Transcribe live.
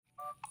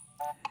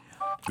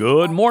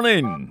Good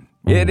morning.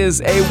 It is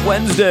a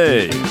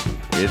Wednesday.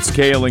 It's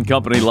Kale and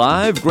Company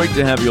Live. Great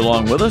to have you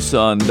along with us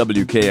on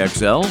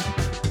WKXL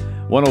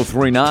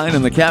 103.9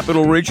 in the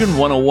Capital Region,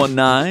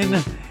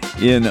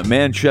 101.9 in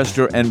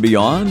Manchester and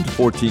beyond,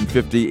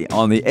 1450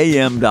 on the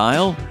AM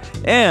dial,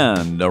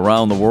 and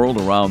around the world,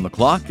 around the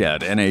clock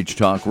at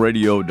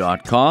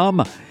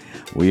nhtalkradio.com.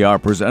 We are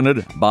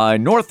presented by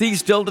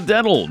Northeast Delta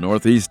Dental.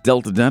 Northeast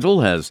Delta Dental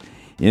has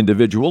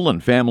individual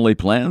and family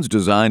plans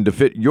designed to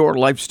fit your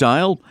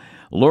lifestyle.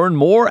 Learn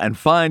more and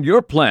find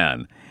your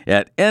plan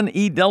at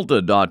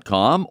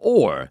nedelta.com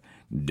or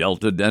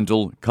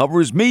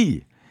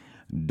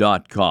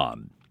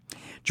deltadentalcoversme.com.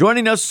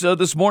 Joining us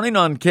this morning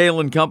on Kale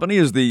and Company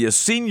is the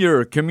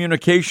Senior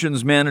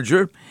Communications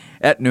Manager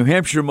at New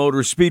Hampshire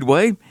Motor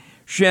Speedway,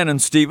 Shannon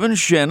Stevens.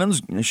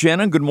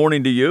 Shannon, good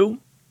morning to you.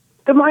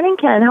 Good morning,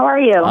 Ken. How are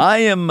you? I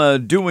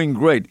am doing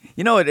great.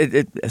 You know,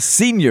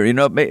 senior,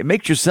 it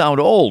makes you sound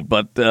old,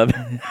 but...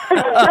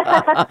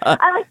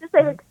 I like to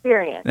say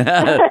experience.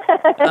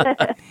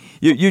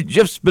 You've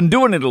just been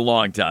doing it a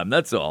long time,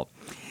 that's all.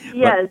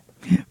 Yes.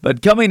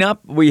 But coming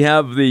up, we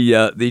have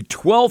the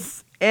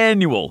 12th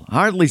annual,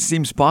 hardly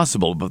seems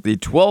possible, but the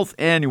 12th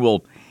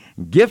annual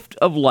Gift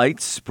of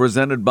Lights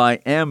presented by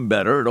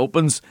Ambetter. It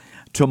opens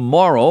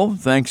tomorrow,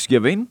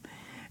 Thanksgiving,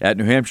 at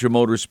New Hampshire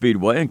Motor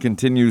Speedway and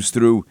continues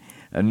through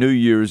New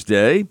Year's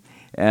Day.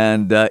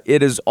 And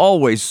it is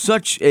always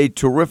such a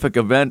terrific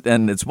event.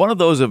 And it's one of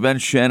those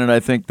events, Shannon, I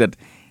think that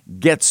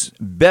gets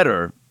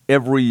better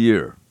every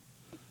year.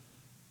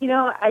 You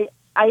know,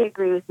 I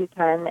agree with you,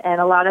 Ken. And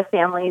a lot of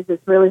families,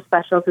 it's really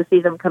special to see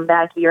them come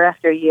back year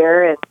after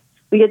year. And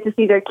we get to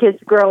see their kids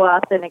grow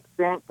up and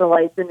experience the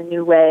lights in a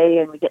new way.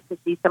 And we get to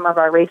see some of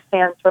our race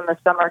fans from the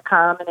summer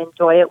come and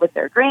enjoy it with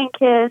their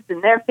grandkids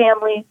and their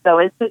families. So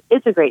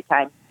it's a great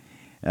time.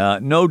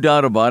 No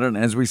doubt about it. And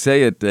as we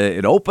say,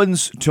 it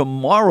opens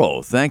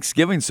tomorrow,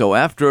 Thanksgiving. So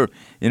after,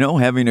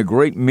 having a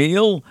great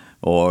meal,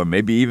 or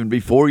maybe even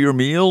before your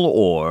meal,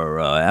 or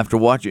after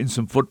watching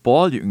some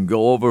football, you can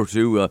go over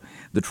to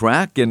the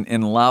track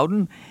in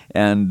Loudon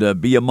and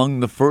be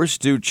among the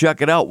first to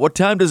check it out. What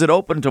time does it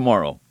open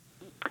tomorrow?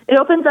 It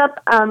opens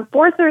up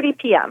 4:30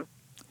 p.m.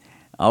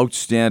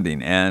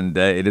 Outstanding. And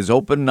it is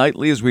open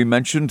nightly, as we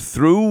mentioned,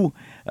 through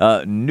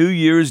New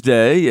Year's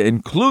Day,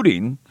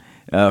 including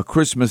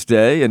Christmas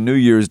Day and New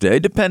Year's Day,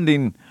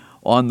 depending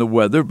on the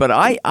weather. But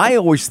I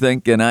always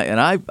think, and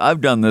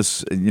I've done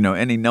this,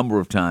 any number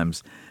of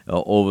times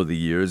over the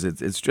years.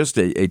 It's just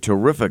a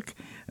terrific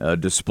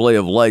display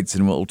of lights,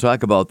 and we'll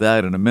talk about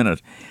that in a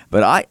minute.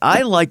 But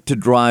I like to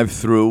drive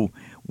through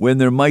when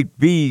there might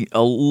be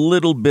a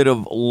little bit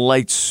of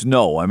light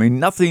snow. I mean,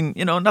 nothing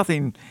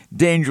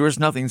dangerous,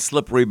 nothing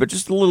slippery, but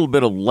just a little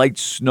bit of light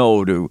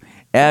snow to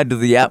add to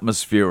the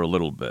atmosphere a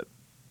little bit.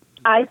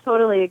 I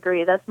totally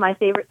agree. That's my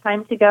favorite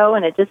time to go,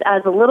 and it just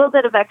adds a little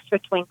bit of extra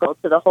twinkle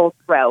to the whole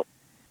route.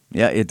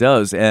 Yeah, it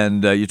does.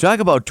 And you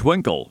talk about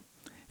twinkle,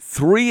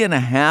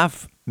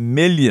 3.5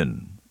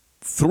 million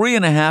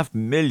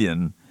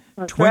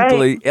That's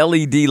twinkly right.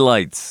 LED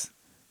lights.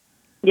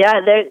 Yeah,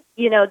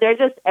 they're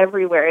just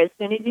everywhere. As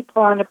soon as you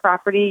pull on the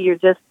property,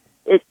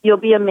 you'll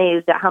be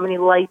amazed at how many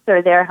lights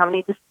are there, how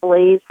many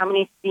displays, how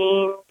many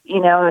scenes,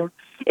 and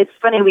it's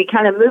funny, we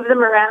kind of move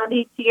them around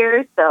each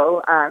year,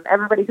 so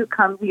everybody who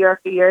comes year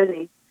after year,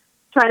 they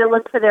try to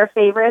look for their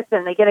favorites,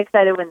 and they get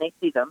excited when they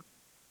see them.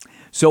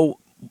 So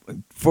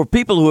for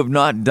people who have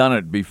not done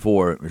it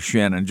before,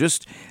 Shannon,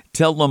 just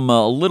tell them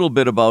a little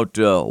bit about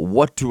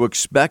what to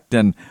expect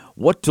and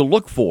what to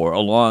look for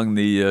along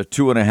the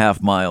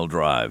 2.5-mile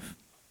drive.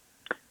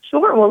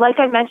 Sure. Well, like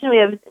I mentioned, we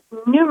have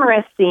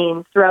numerous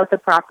scenes throughout the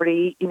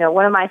property.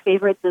 One of my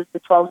favorites is the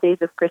 12 Days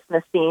of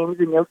Christmas scenes,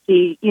 and you'll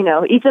see,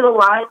 each of the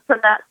lines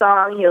from that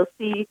song. You'll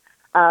see,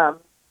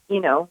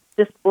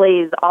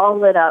 displays all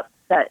lit up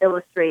that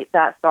illustrate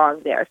that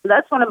song there. So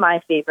that's one of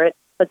my favorites.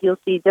 But you'll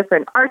see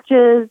different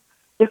arches,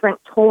 different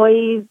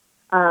toys,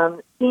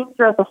 scenes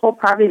throughout the whole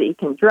property that you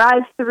can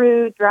drive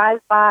through,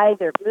 drive by.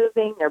 They're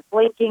moving, they're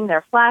blinking,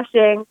 they're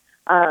flashing.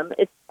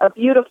 It's a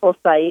beautiful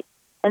sight.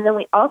 And then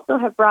we also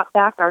have brought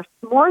back our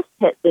s'mores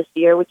pit this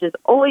year, which is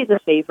always a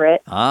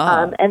favorite.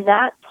 And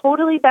that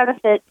totally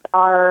benefits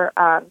our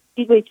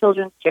Speedway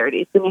Children's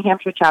Charities, the New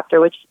Hampshire chapter,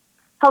 which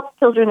helps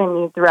children in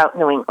need throughout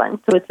New England.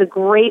 So it's a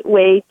great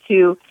way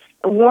to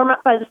warm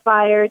up by the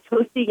fire,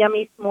 toast a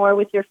yummy s'more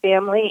with your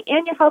family,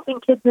 and you're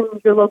helping kids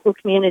in your local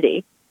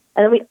community.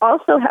 And then we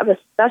also have a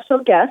special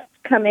guest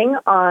coming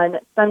on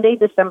Sunday,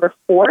 December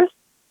 4th.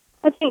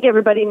 I think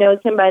everybody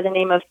knows him by the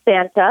name of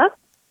Santa.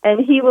 And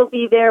he will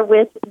be there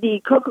with the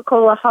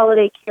Coca-Cola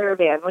Holiday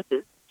Caravan, which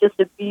is just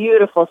a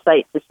beautiful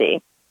sight to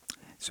see.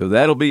 So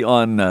that'll be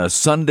on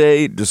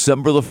Sunday,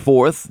 December the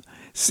 4th.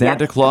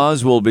 Santa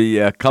Claus will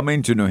be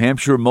coming to New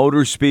Hampshire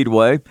Motor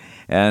Speedway.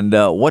 And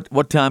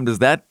what time does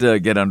that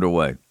get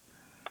underway?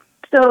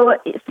 So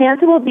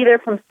Santa will be there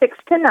from 6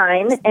 to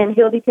 9, and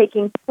he'll be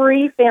taking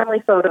free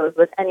family photos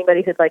with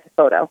anybody who'd like a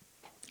photo.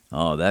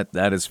 Oh,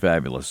 that is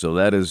fabulous. So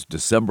that is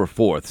December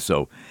 4th.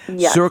 So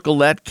Yes. circle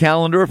that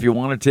calendar if you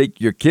want to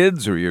take your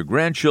kids or your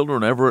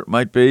grandchildren, whatever it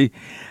might be.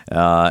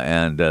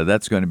 And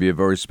that's going to be a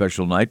very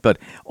special night. But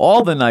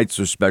all the nights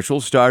are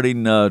special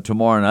starting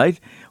tomorrow night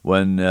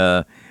when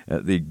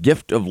the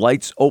Gift of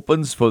Lights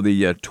opens for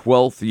the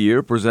 12th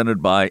year,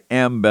 presented by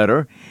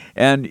Ambetter.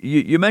 And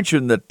you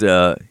mentioned that,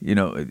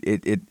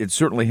 it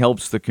certainly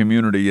helps the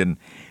community. And,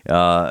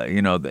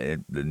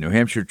 the New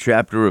Hampshire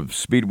chapter of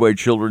Speedway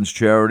Children's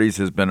Charities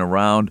has been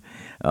around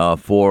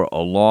for a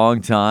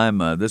long time.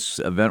 This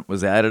event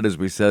was added, as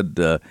we said,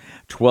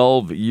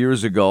 12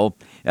 years ago.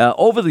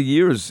 Over the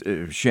years,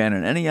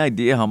 Shannon, any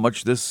idea how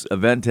much this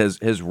event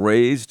has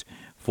raised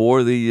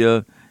for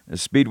the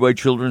Speedway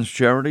Children's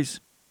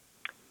Charities?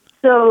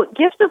 So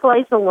Gift of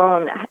Lights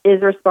alone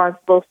is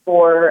responsible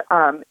for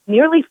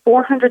nearly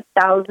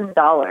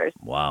 $400,000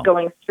 Wow.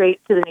 going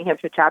straight to the New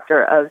Hampshire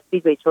chapter of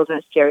Speedway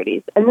Children's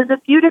Charities. And there's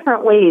a few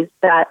different ways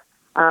that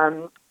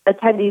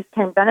attendees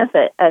can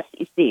benefit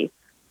SCC.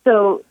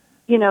 So,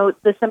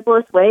 the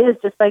simplest way is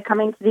just by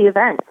coming to the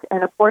event.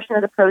 And a portion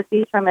of the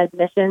proceeds from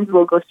admissions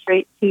will go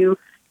straight to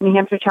New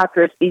Hampshire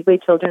chapter of Speedway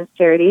Children's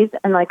Charities.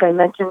 And like I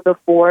mentioned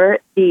before,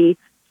 the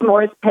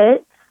S'mores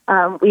Pit,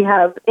 we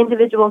have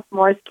individual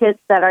s'mores kits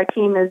that our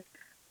team is,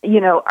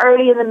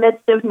 already in the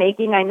midst of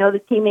making. I know the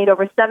team made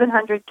over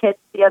 700 kits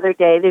the other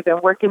day. They've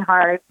been working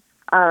hard.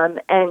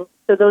 And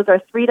so those are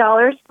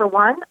 $3 for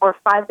one or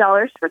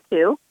 $5 for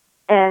two.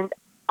 And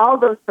all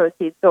those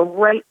proceeds go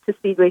right to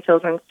Speedway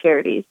Children's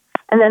Charities.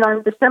 And then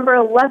on December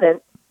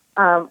 11th,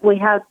 we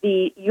have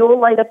the You'll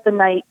Light Up the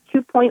Night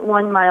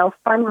 2.1-mile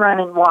fun run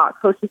and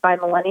walk hosted by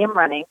Millennium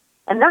Running.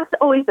 And that's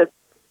always a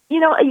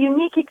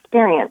unique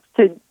experience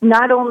to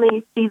not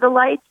only see the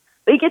lights,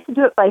 but you get to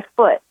do it by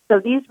foot. So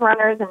these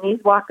runners and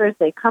these walkers,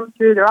 they come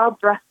through, they're all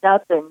dressed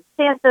up in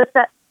Santa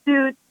set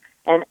suits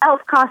and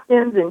elf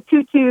costumes and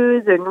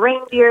tutus and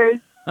reindeers,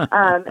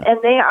 and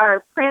they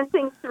are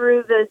prancing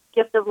through the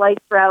Gift of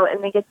Lights route,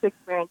 and they get to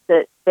experience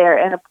it there.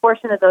 And a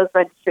portion of those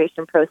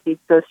registration proceeds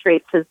go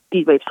straight to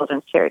Speedway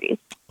Children's Charities.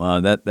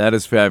 Wow, that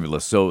is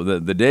fabulous. So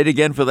the date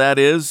again for that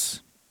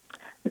is?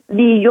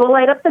 The You'll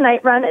Light Up the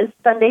Night run is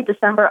Sunday,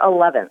 December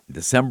 11th.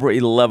 December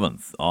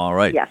 11th. All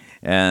right. Yes.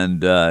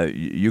 And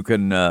you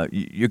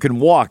can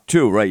walk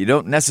too, right? You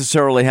don't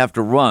necessarily have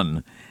to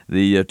run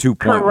the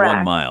 2.1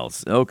 Correct.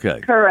 miles. Okay.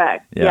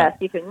 Correct. Yeah. Yes,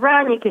 you can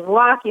run, you can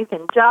walk, you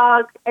can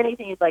jog,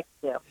 anything you'd like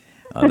to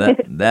do.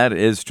 That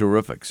is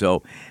terrific.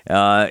 So,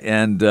 now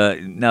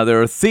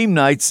there are theme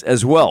nights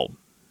as well.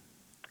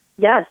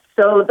 Yes,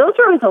 so those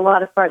are always a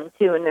lot of fun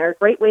too, and they're a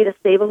great way to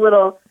save a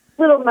little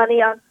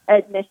money on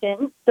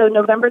admission. So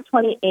November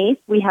 28th,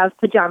 we have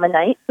Pajama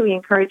Night. So we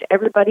encourage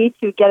everybody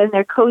to get in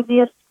their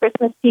coziest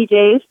Christmas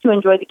PJs to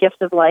enjoy the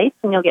Gift of Lights,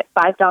 and you'll get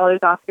 $5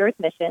 off your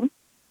admission.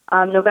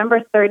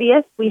 November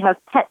 30th, we have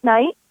Pet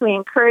Night. So we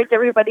encourage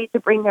everybody to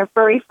bring their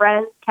furry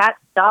friends, cats,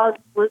 dogs,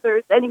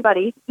 lizards,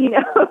 anybody, who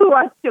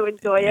wants to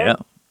enjoy it. Yeah.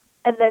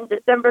 And then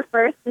December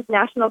 1st is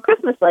National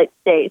Christmas Lights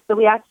Day. So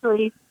we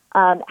actually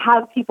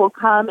have people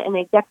come and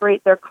they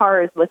decorate their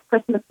cars with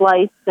Christmas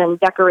lights and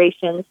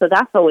decorations. So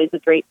that's always a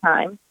great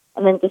time.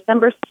 And then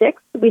December 6th,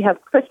 we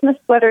have Christmas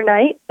Sweater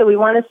Night. So we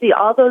want to see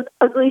all those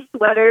ugly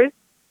sweaters.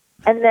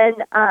 And then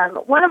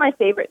one of my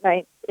favorite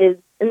nights is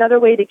another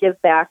way to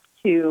give back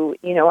to,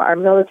 our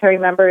military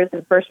members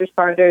and first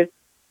responders.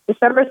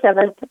 December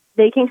 7th,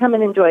 they can come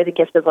and enjoy the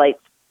Gift of Lights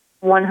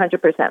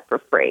 100% for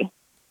free.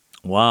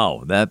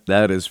 Wow,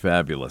 that is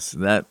fabulous.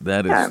 That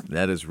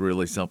is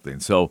really something.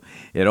 So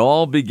it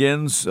all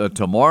begins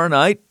tomorrow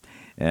night,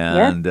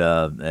 and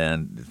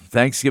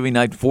Thanksgiving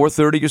night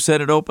 4:30. You said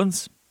it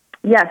opens.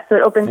 Yes, so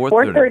it opens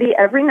 4:30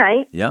 every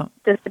night. Yeah,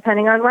 just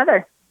depending on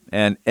weather.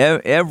 And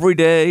every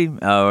day,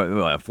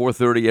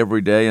 4:30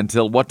 every day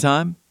until what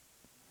time?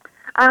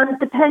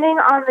 Depending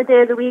on the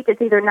day of the week,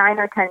 it's either 9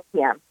 or 10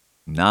 p.m.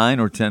 9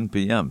 or 10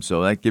 p.m.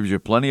 So that gives you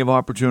plenty of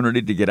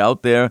opportunity to get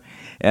out there.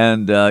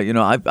 And,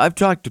 I've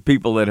talked to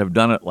people that have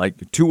done it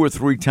like 2 or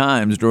 3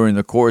 times during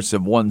the course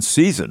of one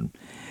season.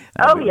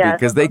 Yeah.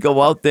 Because they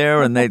go out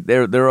there and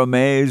they're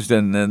amazed,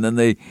 and then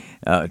they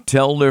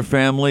tell their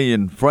family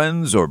and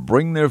friends or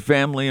bring their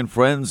family and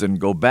friends and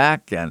go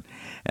back. And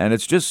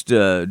it's just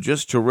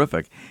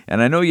terrific.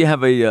 And I know you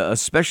have a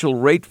special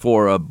rate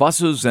for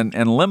buses and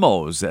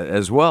limos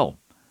as well.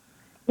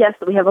 Yes,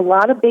 we have a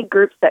lot of big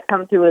groups that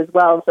come through as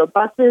well. So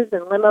buses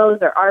and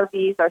limos or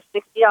RVs are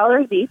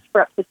 $60 each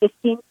for up to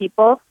 15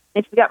 people.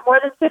 If you've got more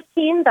than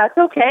 15, that's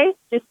okay.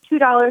 Just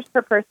 $2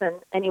 per person,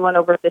 anyone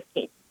over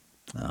 15.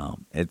 Oh,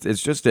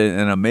 it's just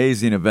an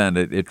amazing event.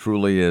 It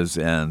truly is,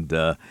 and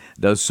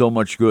does so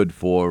much good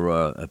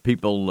for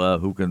people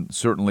who can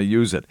certainly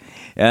use it.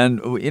 And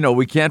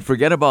we can't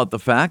forget about the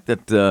fact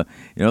that the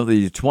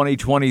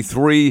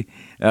 2023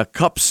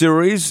 Cup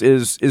Series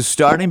is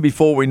starting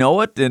before we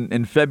know it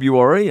in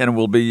February, and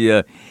will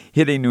be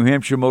hitting New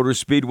Hampshire Motor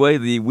Speedway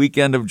the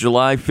weekend of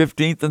July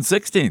 15th and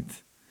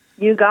 16th.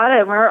 You got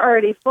it. We're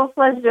already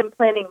full-fledged in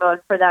planning mode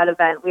for that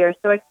event. We are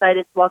so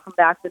excited to welcome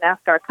back the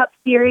NASCAR Cup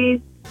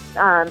Series.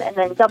 And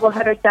then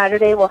doubleheader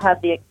Saturday, we'll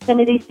have the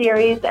Xfinity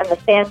Series and the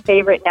fan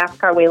favorite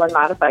NASCAR Whelen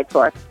Modified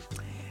Tour.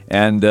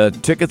 And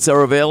tickets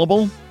are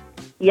available?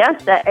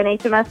 Yes, at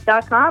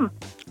nhms.com.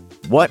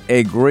 What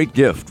a great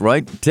gift,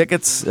 right?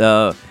 Tickets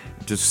to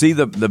see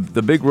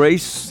the big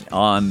race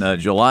on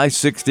July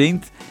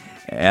 16th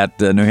at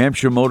New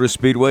Hampshire Motor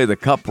Speedway, the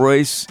Cup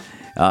race.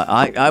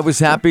 I was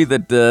happy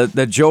that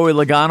Joey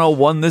Logano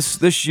won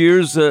this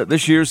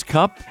year's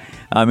Cup.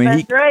 I mean,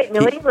 that's right,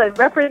 New England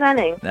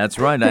representing. That's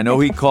right. I know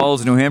he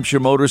calls New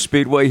Hampshire Motor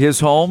Speedway his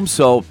home,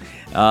 so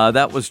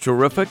that was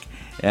terrific.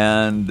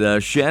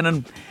 And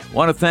Shannon,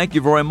 want to thank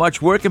you very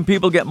much. Where can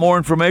people get more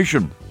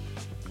information?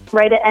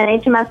 Right at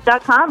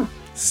nhms.com.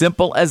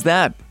 Simple as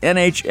that,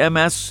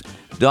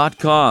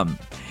 nhms.com.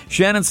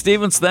 Shannon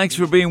Stevens, thanks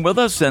for being with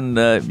us,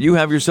 and you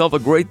have yourself a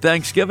great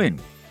Thanksgiving.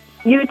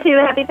 You too.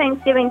 Happy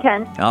Thanksgiving,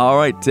 Ken. All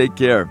right, take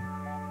care.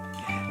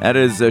 That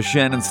is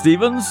Shannon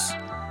Stevens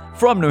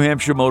from New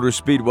Hampshire Motor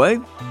Speedway,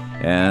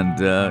 and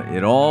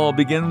it all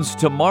begins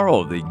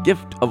tomorrow. The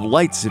Gift of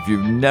Lights. If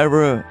you've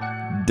never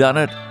done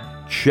it,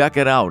 check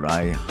it out.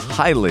 I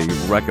highly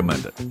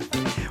recommend it.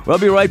 We'll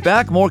be right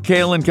back. More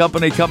Kale and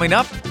Company coming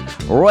up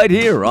right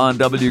here on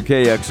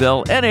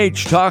WKXL,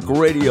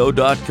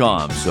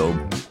 NHTalkRadio.com.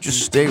 So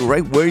just stay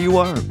right where you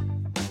are.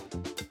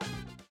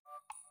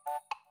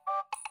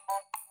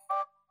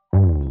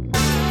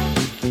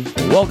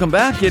 Welcome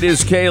back. It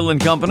is Kale and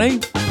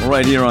Company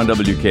right here on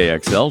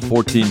WKXL,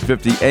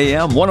 1450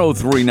 AM,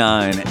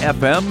 1039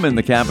 FM in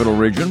the Capital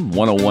Region,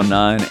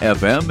 1019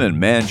 FM in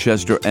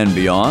Manchester and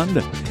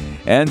beyond,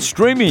 and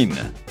streaming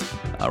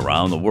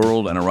around the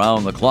world and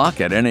around the clock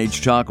at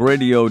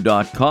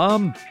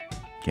NHTalkRadio.com.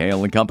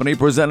 Kale and Company,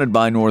 presented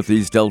by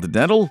Northeast Delta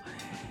Dental.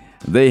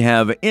 They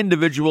have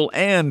individual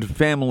and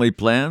family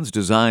plans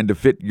designed to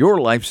fit your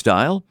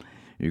lifestyle.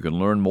 You can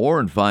learn more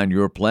and find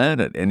your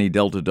plan at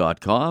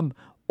anydelta.com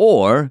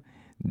or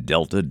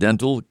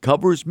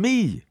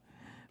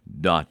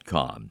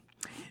deltadentalcoversme.com.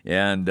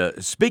 And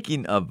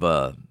speaking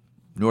of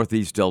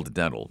Northeast Delta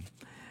Dental,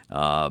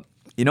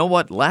 you know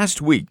what?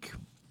 Last week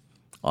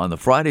on the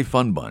Friday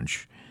Fun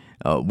Bunch,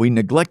 we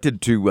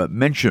neglected to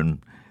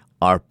mention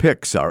our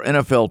picks, our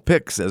NFL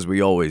picks, as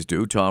we always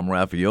do. Tom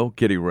Raffio,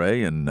 Kitty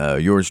Ray, and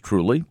yours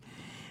truly.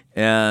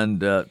 And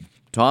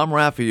Tom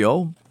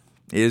Raffio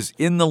is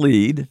in the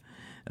lead.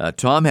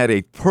 Tom had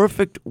a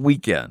perfect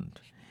weekend.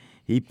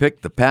 He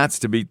picked the Pats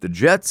to beat the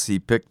Jets. He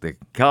picked the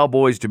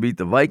Cowboys to beat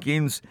the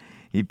Vikings.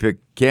 He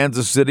picked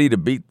Kansas City to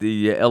beat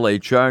the L.A.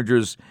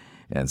 Chargers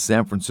and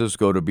San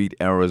Francisco to beat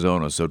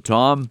Arizona. So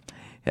Tom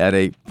had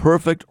a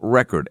perfect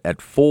record at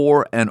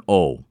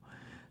 4-0.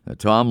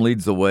 Tom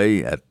leads the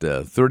way at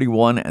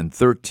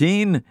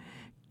 31-13.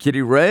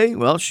 Kitty Ray,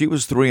 well, she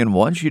was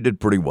 3-1. She did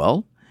pretty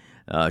well.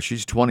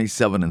 She's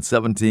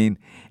 27-17.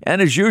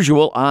 And as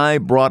usual, I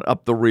brought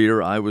up the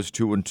rear. I was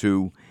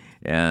 2-2,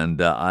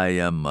 and I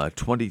am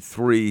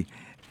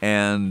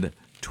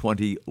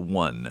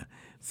 23-21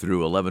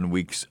 through 11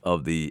 weeks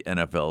of the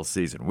NFL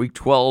season. Week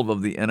 12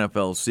 of the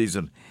NFL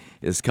season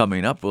is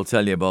coming up. We'll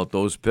tell you about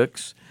those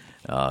picks.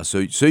 So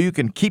you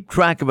can keep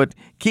track of it,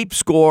 keep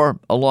score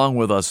along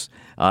with us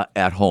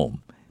at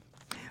home.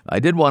 I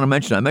did want to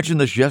mention, I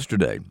mentioned this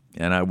yesterday,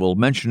 and I will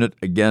mention it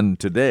again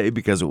today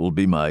because it will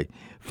be my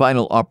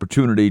final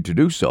opportunity to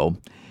do so.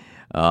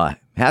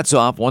 Hats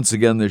off once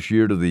again this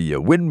year to the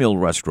Windmill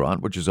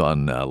Restaurant, which is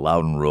on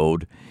Loudon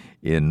Road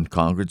in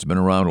Concord. It's been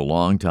around a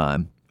long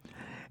time.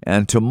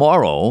 And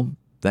tomorrow,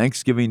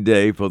 Thanksgiving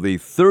Day, for the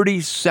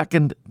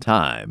 32nd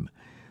time,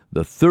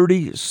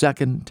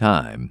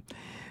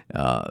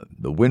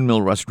 the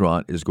Windmill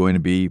Restaurant is going to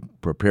be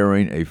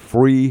preparing a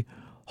free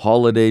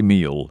holiday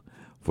meal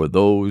for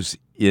those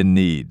in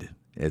need.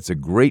 It's a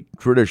great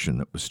tradition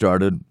that was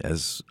started,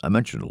 as I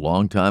mentioned, a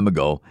long time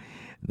ago.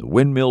 The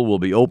Windmill will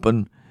be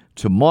open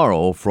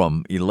tomorrow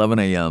from 11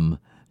 a.m.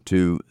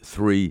 to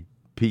 3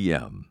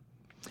 p.m.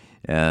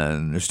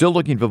 And they're still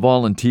looking for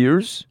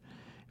volunteers.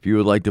 If you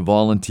would like to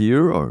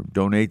volunteer or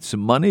donate some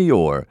money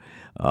or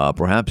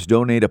perhaps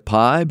donate a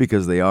pie,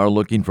 because they are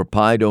looking for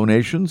pie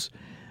donations,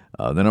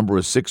 the number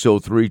is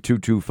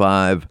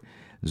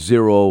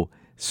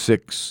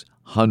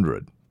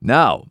 603-225-0600.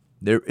 Now,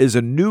 there is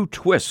a new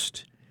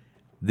twist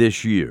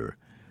this year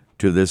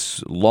to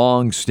this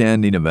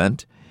long-standing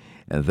event,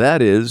 and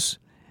that is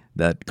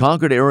that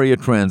Concord Area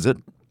Transit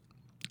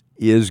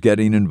is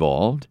getting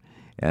involved,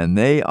 and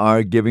they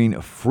are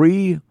giving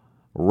free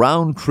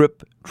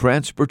round-trip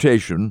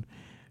transportation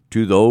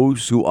to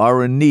those who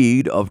are in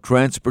need of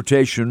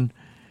transportation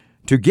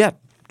to get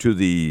to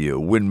the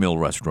Windmill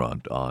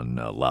Restaurant on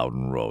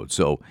Loudon Road.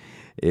 So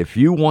if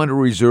you want to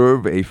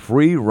reserve a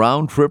free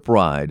round-trip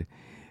ride,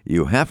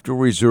 you have to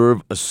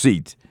reserve a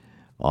seat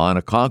on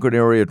a Concord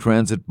Area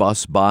Transit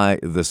bus by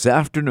this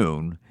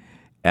afternoon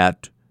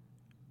at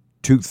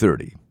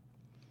 2:30.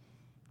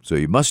 So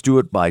you must do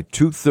it by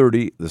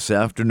 2:30 this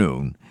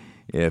afternoon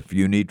if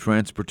you need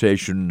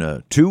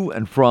transportation to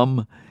and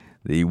from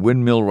the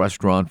Windmill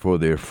Restaurant for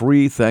their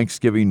free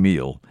Thanksgiving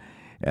meal.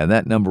 And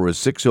that number is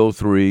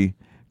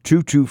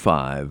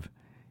 603-225-0600.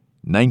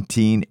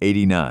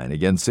 1989.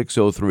 Again,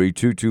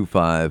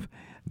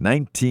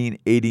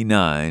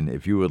 603-225-1989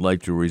 if you would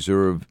like to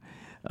reserve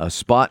a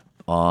spot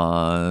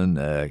on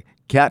a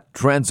CAT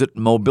Transit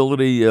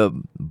Mobility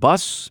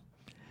bus.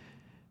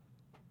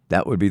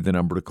 That would be the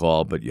number to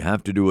call, but you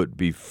have to do it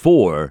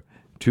before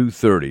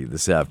 2:30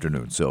 this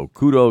afternoon. So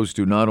kudos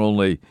to not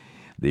only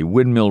the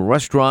Windmill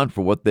Restaurant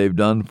for what they've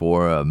done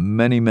for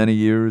many, many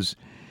years,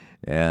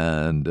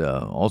 and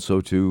also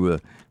to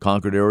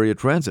Concord Area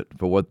Transit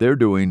for what they're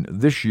doing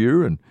this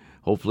year, and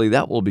hopefully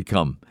that will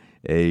become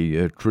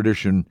a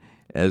tradition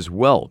as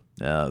well.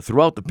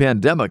 Throughout the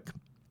pandemic,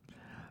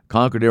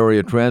 Concord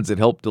Area Transit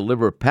helped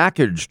deliver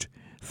packaged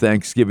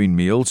Thanksgiving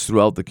meals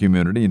throughout the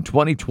community. In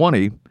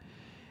 2020,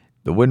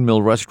 the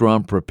Windmill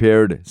Restaurant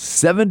prepared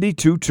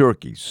 72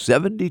 turkeys,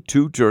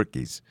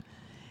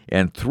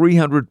 and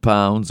 300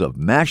 pounds of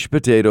mashed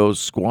potatoes,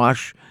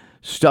 squash,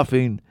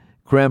 stuffing,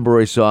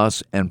 cranberry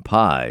sauce, and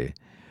pie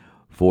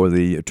for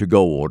the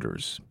to-go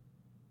orders.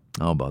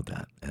 How about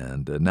that?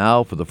 And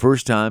now, for the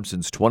first time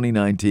since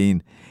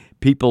 2019,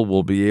 people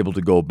will be able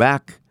to go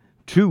back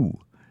to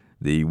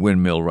the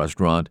Windmill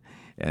Restaurant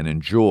and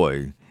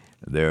enjoy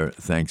their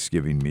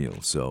Thanksgiving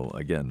meal. So,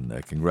 again,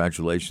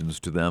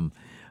 congratulations to them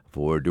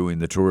for doing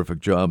the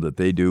terrific job that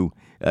they do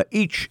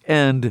each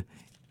and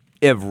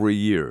every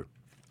year.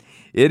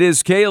 It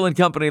is Kale and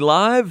Company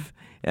Live,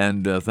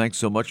 and thanks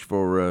so much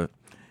for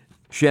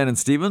Shannon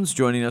Stevens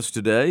joining us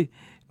today,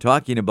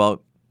 talking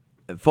about,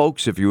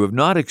 folks, if you have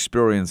not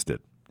experienced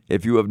it,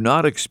 if you have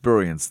not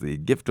experienced the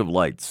Gift of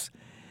Lights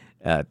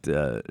at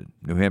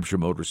New Hampshire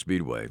Motor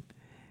Speedway,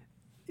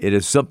 it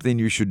is something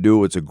you should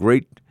do. It's a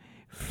great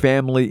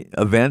family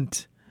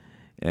event,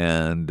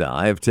 and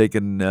I have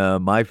taken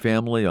my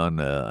family on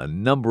a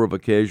number of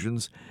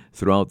occasions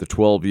throughout the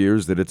 12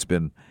 years that it's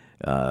been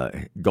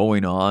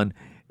going on,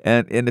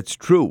 and it's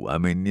true. I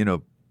mean, you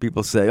know,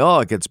 people say, oh,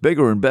 it gets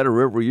bigger and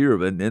better every year,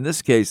 but in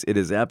this case, it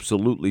is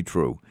absolutely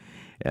true.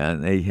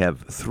 And they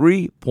have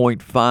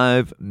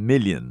 3.5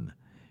 million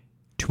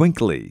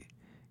twinkly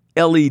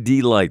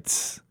LED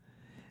lights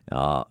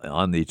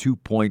on the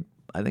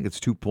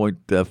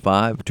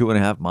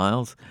 2.5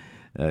 miles,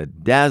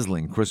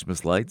 dazzling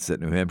Christmas lights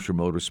at New Hampshire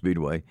Motor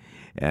Speedway.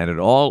 And it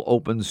all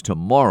opens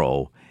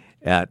tomorrow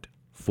at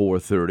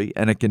 4:30,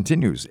 and it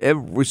continues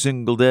every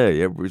single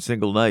day, every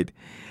single night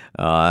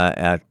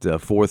at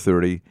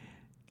 4:30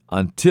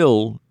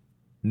 until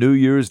New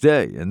Year's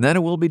Day, and then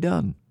it will be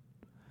done.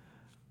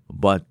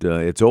 But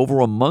it's over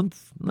a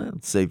month,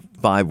 let's say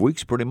 5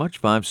 weeks, pretty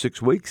much, 5-6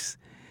 weeks,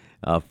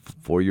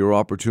 for your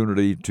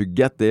opportunity to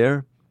get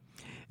there.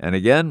 And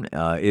again,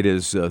 it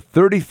is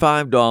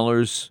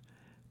 $35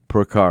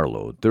 per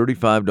carload,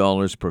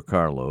 $35 per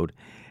carload,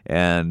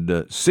 and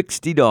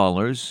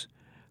 $60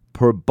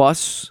 per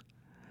bus,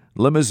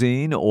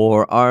 limousine,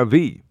 or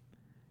RV.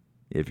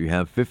 If you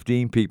have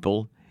 15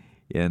 people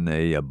in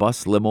a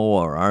bus, limo,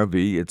 or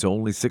RV, it's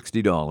only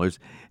 $60.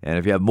 And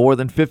if you have more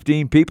than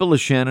 15 people, as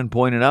Shannon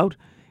pointed out,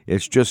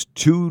 it's just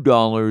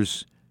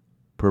 $2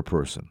 per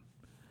person.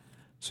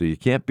 So you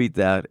can't beat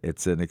that.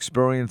 It's an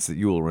experience that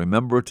you will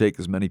remember. Take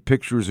as many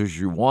pictures as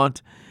you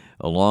want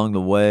along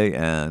the way,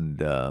 and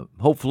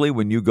hopefully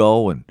when you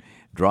go and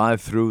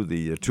drive through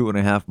the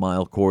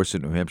 2.5-mile course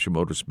at New Hampshire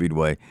Motor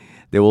Speedway,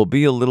 there will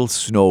be a little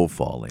snow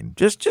falling,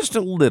 just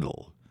a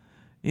little,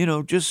 you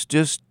know, just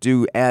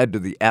to add to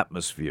the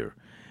atmosphere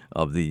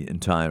of the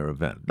entire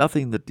event.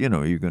 Nothing that, you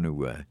know, you're going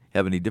to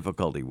have any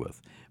difficulty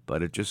with,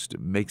 but it just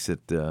makes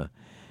it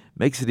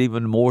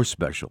even more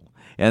special.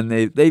 And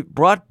they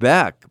brought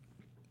back,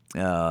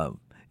 and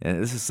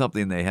this is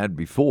something they had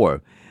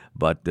before,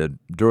 but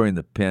during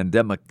the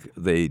pandemic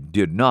they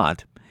did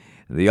not,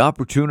 the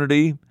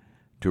opportunity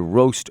to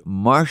roast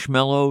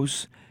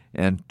marshmallows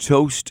and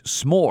toast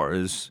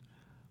s'mores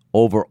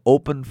over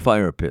open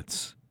fire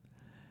pits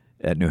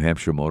at New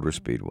Hampshire Motor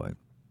Speedway.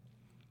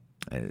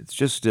 It's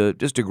just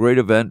a great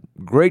event,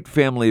 great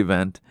family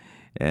event,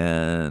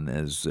 and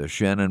as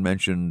Shannon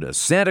mentioned,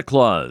 Santa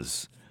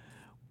Claus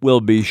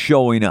will be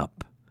showing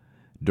up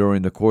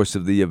during the course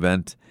of the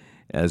event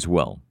as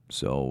well.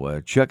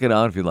 So check it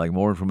out. If you'd like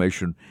more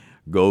information,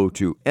 go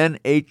to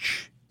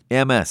nhms.com.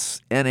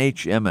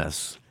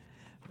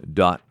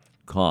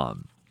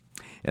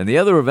 And the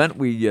other event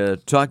we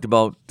talked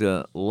about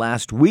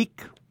last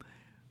week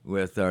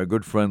with our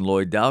good friend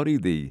Lloyd Dowdy,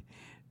 the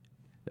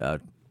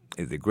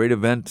great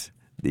event,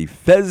 the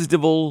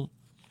Festival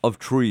of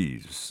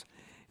Trees,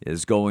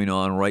 is going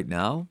on right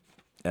now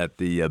at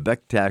the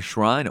Bektash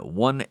Shrine at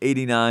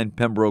 189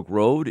 Pembroke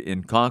Road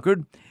in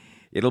Concord.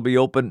 It'll be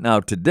open now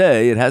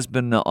today. It has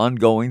been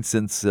ongoing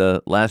since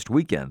last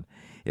weekend.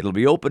 It'll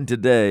be open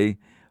today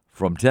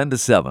from 10 to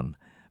 7,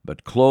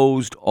 but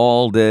closed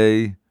all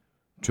day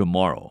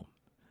tomorrow.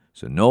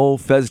 So no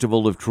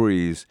Festival of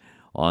Trees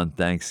on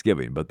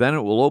Thanksgiving. But then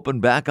it will open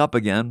back up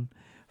again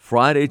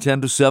Friday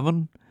 10 to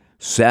 7,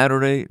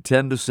 Saturday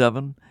 10 to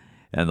 7,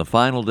 and the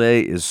final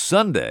day is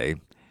Sunday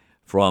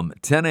from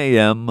 10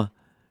 a.m.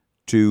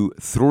 to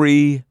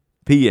 3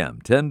 p.m.,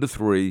 10 to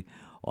 3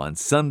 on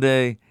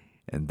Sunday,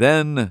 and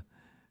then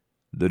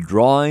the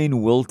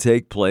drawing will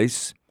take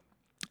place,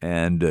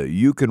 and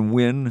you can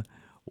win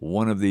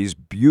one of these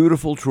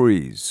beautiful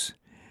trees.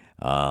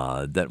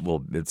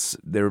 It's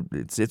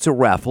a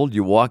raffle.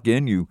 You walk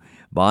in, you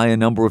buy a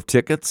number of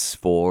tickets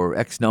for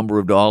X number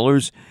of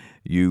dollars.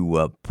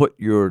 You put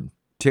your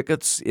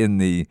tickets in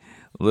the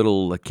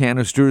little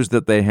canisters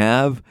that they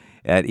have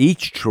at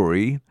each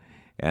tree,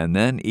 and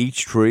then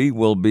each tree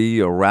will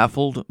be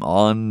raffled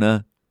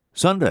on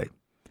Sunday.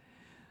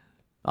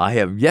 I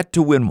have yet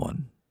to win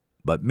one,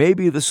 but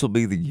maybe this will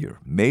be the year.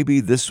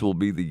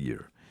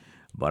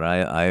 But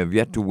I have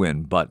yet to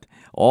win. But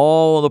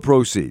all the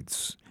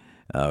proceeds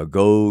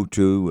go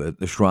to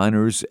the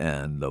Shriners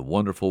and the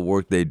wonderful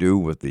work they do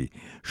with the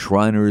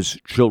Shriners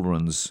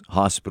Children's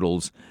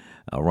Hospitals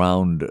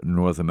around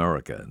North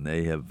America. And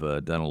they have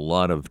done a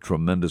lot of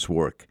tremendous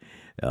work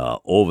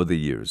over the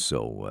years.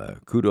 So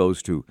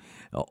kudos to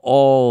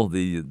all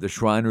the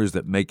Shriners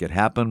that make it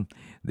happen,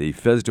 the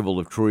Festival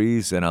of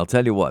Trees. And I'll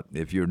tell you what,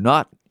 if you're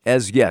not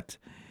as yet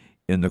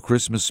in the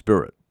Christmas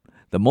spirit,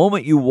 the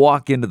moment you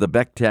walk into the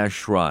Bektash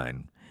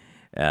Shrine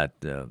at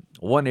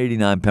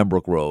 189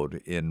 Pembroke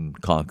Road in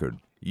Concord,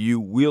 you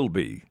will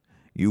be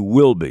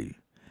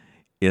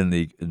in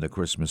the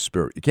Christmas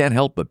spirit. You can't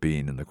help but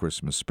being in the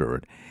Christmas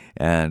spirit.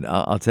 And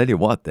I'll tell you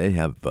what, they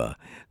have the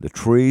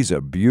trees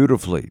are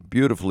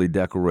beautifully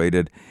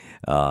decorated,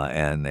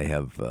 and they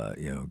have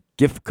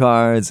gift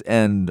cards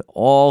and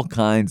all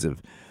kinds of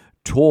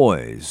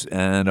toys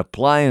and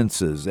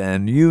appliances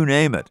and you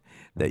name it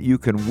that you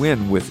can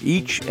win with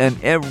each and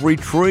every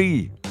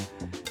tree.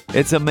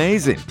 It's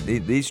amazing.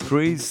 These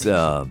trees,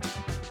 not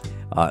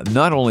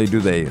only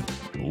do they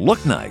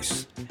look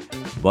nice,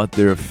 but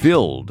they're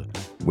filled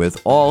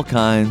with all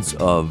kinds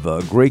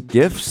of great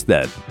gifts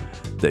that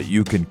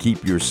you can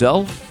keep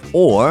yourself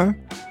or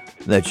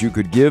that you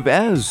could give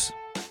as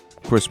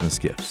Christmas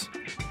gifts.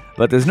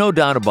 But there's no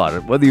doubt about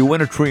it, whether you win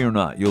a tree or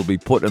not, you'll be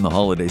put in the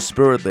holiday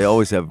spirit. They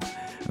always have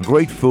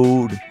great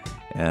food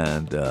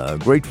and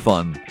great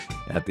fun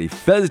at the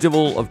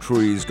Festival of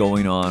Trees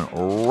going on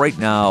right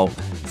now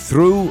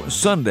through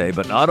Sunday,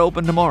 but not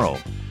open tomorrow,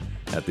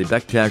 at the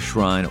Bektash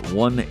Shrine at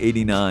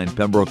 189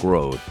 Pembroke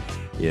Road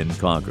in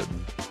Concord.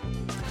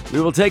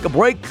 We will take a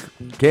break.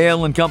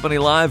 Kale and Company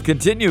Live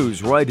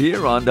continues right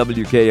here on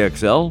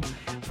WKXL,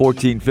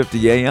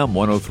 1450 AM,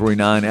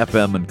 1039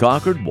 FM in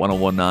Concord,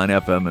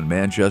 1019 FM in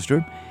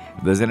Manchester.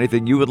 If there's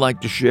anything you would like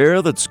to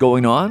share that's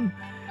going on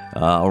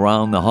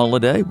around the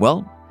holiday,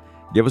 well,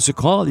 give us a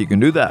call. You can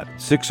do that,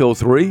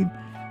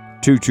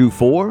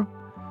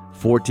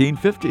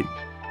 603-224-1450.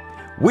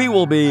 We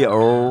will be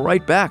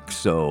right back,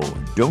 so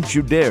don't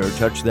you dare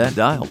touch that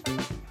dial.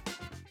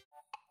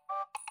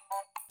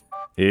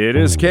 It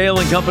is Kale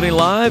and Company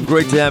Live.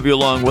 Great to have you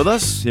along with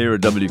us here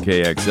at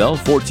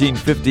WKXL,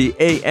 1450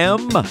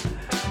 AM,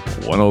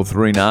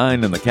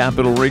 1039 in the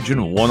Capital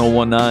Region,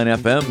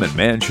 1019 FM in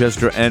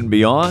Manchester and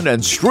beyond,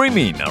 and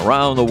streaming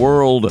around the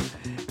world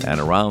and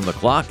around the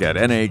clock at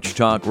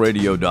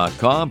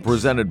nhtalkradio.com,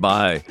 presented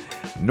by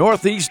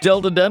Northeast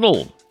Delta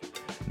Dental.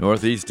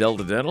 Northeast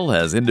Delta Dental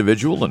has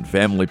individual and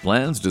family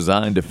plans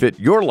designed to fit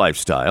your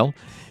lifestyle.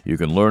 You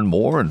can learn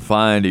more and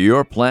find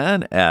your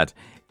plan at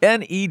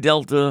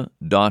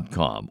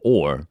nedelta.com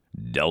or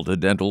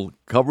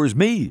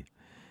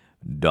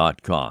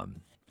deltadentalcoversme.com.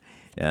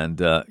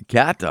 And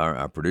Kat,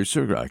 our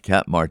producer,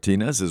 Kat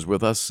Martinez, is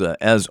with us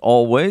as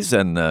always.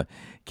 And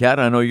Kat,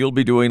 I know you'll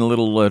be doing a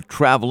little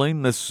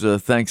traveling this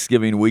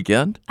Thanksgiving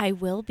weekend. I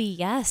will be,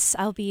 yes.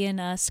 I'll be in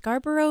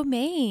Scarborough,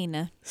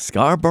 Maine.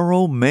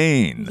 Scarborough,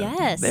 Maine.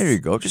 Yes. There you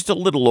go. Just a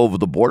little over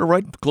the border,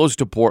 right close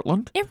to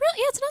Portland.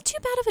 It's not too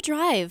bad of a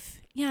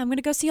drive. Yeah, I'm going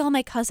to go see all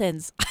my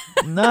cousins.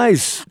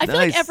 Nice. I feel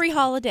like every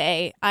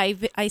holiday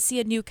I see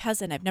a new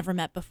cousin I've never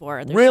met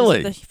before.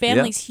 Really? The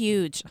family's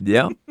huge.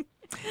 Yeah.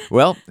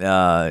 Well,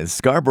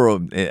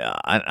 Scarborough,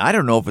 I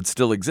don't know if it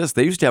still exists.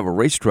 They used to have a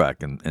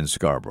racetrack in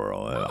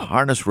Scarborough, a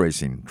harness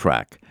racing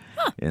track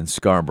in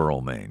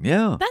Scarborough, Maine.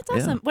 Yeah. That's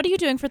awesome. What are you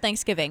doing for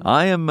Thanksgiving?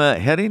 I am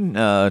heading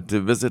to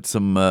visit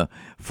some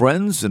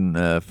friends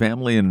and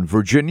family in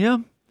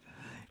Virginia,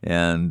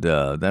 and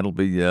that'll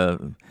be a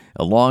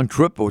long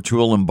trip, which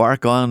we'll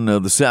embark on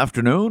this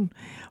afternoon.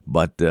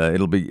 But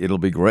it'll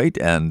be great,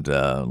 and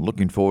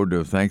looking forward to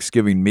a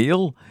Thanksgiving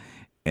meal.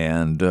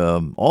 And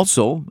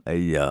also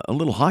a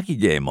little hockey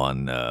game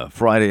on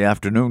Friday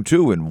afternoon,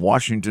 too, in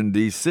Washington,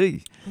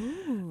 D.C.,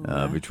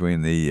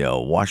 between the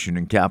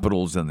Washington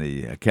Capitals and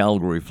the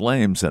Calgary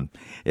Flames. And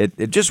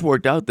it just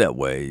worked out that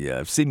way.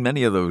 I've seen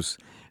many of those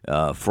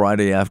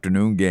Friday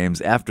afternoon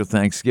games after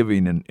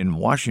Thanksgiving in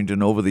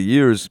Washington over the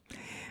years.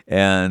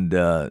 And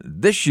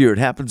this year it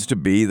happens to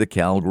be the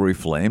Calgary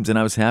Flames, and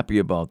I was happy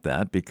about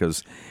that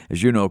because,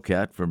 as you know,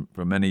 Kat, for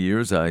many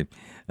years I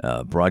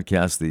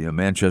broadcast the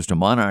Manchester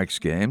Monarchs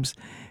games,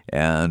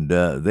 and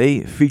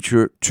they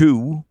feature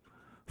two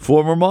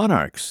former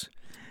Monarchs.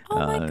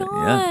 Oh, my gosh.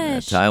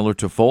 Yeah, Tyler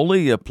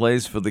Toffoli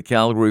plays for the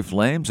Calgary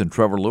Flames, and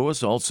Trevor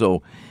Lewis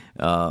also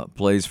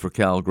plays for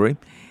Calgary.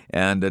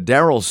 And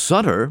Daryl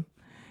Sutter,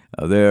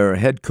 their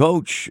head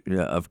coach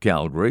of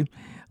Calgary,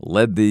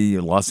 led the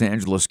Los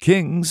Angeles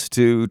Kings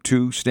to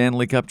 2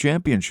 Stanley Cup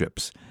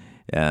championships.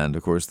 And,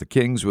 of course, the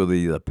Kings were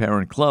the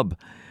parent club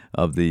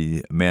of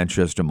the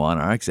Manchester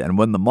Monarchs. And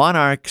when the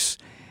Monarchs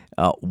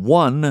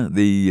won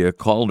the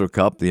Calder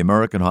Cup, the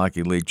American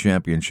Hockey League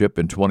championship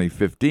in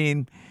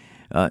 2015,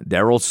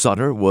 Darryl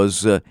Sutter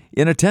was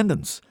in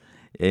attendance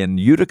in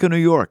Utica, New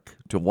York,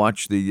 to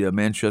watch the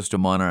Manchester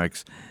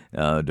Monarchs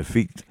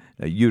defeat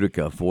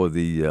Utica for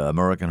the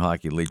American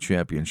Hockey League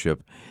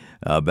championship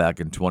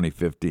back in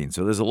 2015.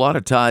 So there's a lot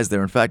of ties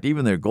there. In fact,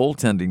 even their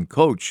goaltending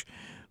coach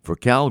for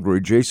Calgary,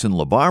 Jason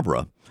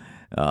LaBarbera,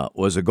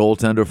 was a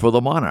goaltender for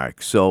the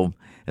Monarchs. So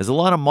there's a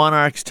lot of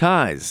Monarchs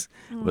ties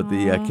with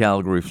the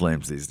Calgary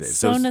Flames these days.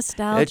 So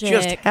nostalgic. It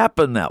just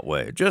happened that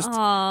way. Just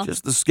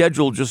the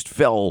schedule just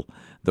fell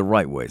the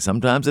right way.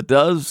 Sometimes it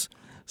does,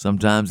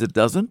 sometimes it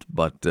doesn't.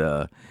 But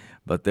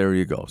there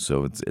you go.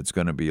 So it's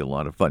going to be a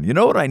lot of fun. You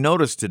know what I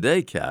noticed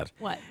today, Kat?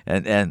 What?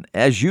 And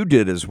as you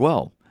did as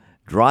well,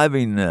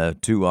 driving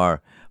to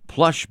our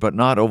plush but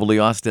not overly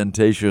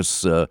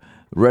ostentatious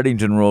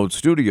Reddington Road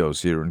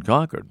studios here in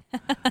Concord,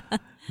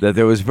 that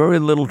there was very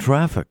little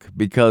traffic.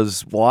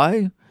 Because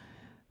why?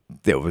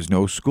 There was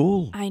no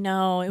school. I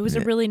know. It was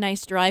a really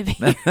nice driving.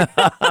 It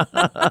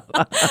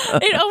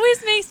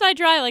always makes my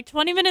drive like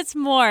 20 minutes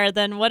more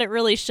than what it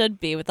really should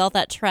be with all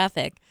that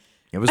traffic.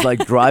 It was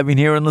like driving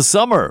here in the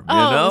summer, you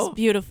know? It was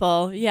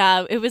beautiful.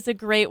 Yeah, it was a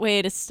great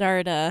way to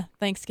start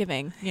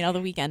Thanksgiving, the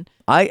weekend.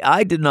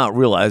 I did not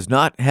realize,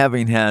 not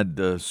having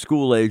had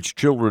school-age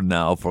children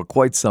now for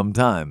quite some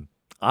time,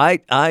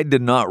 I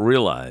did not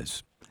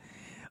realize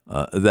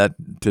that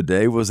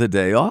today was a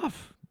day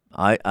off.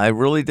 I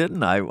really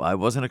didn't. I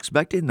wasn't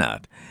expecting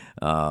that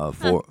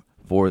for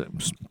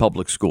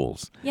public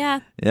schools.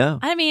 Yeah. Yeah.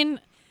 I mean,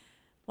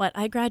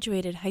 I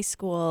graduated high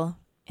school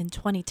in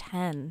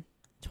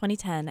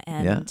 2010,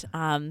 and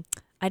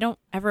I don't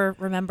ever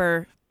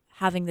remember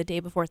having the day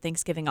before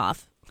Thanksgiving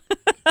off.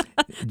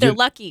 They're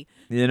lucky.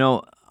 When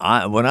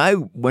I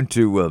went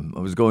to, I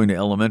was going to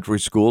elementary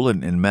school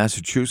in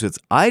Massachusetts,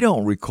 I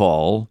don't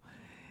recall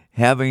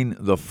having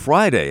the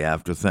Friday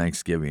after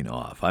Thanksgiving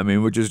off. I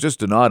mean, which is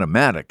just an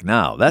automatic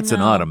now. That's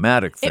an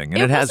automatic thing,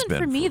 and it has been. It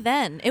wasn't for me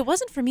then. It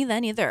wasn't for me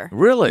then either.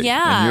 Really?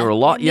 Yeah. And you're a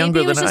lot younger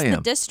than I am. Maybe it was just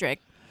the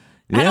district.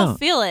 Yeah. I don't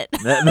feel it.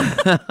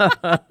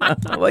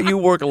 Well, you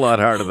work a lot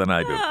harder than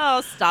I do.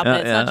 Oh, stop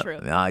it. It's not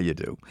true. Yeah, you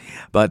do.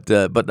 But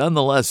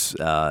nonetheless,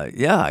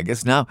 I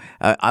guess now,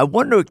 I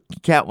wonder,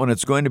 Kat, when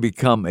it's going to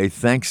become a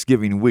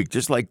Thanksgiving week,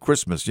 just like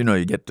Christmas.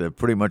 You get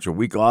pretty much a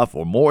week off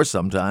or more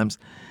sometimes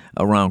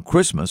around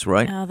Christmas,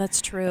 right? Oh,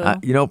 that's true.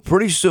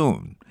 Pretty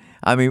soon.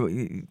 I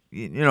mean,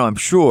 I'm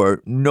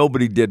sure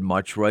nobody did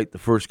much, right? The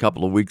first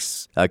couple of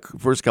weeks,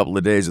 first couple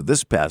of days of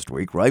this past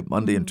week, right?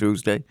 Monday and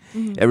Tuesday.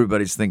 Mm-hmm.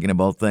 Everybody's thinking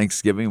about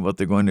Thanksgiving, what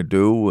they're going to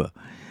do,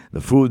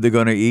 the food they're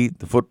going to eat,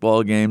 the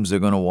football games they're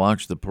going to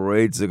watch, the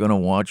parades they're going to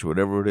watch,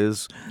 whatever it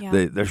is. Yeah.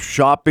 The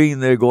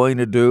shopping they're going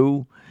to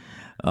do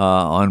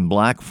on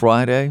Black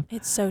Friday.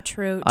 It's so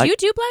true. Do you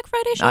do Black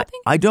Friday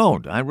shopping? I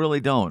don't. I really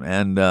don't.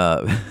 And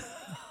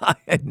I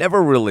had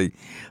never really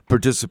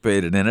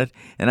participated in it.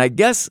 And I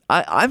guess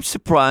I'm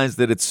surprised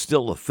that it's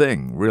still a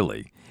thing,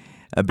 really.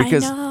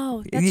 Because I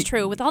know. That's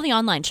true. With all the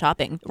online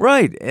shopping.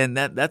 Right. And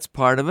that's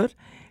part of it.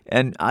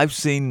 And I've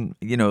seen,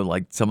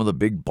 like some of the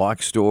big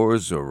box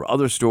stores or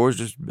other stores,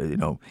 just,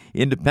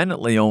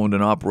 independently owned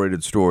and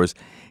operated stores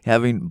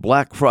having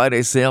Black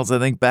Friday sales, I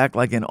think, back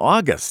like in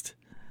August,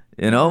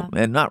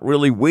 and not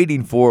really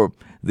waiting for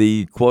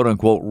the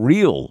quote-unquote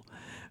real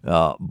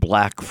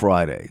Black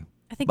Friday.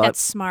 I think that's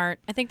smart.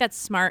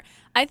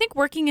 I think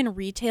working in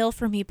retail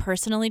for me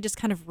personally just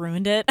kind of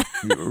ruined it.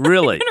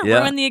 Really? Yeah.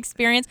 Ruined the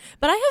experience.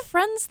 But I have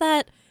friends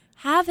that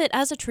have it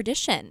as a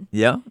tradition.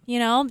 Yeah.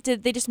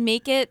 Did they just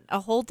make it a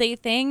whole day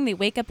thing? They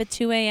wake up at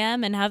 2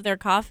 a.m. and have their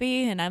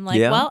coffee. And I'm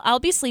like, well, I'll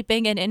be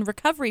sleeping and in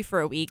recovery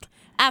for a week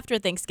after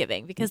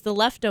Thanksgiving because the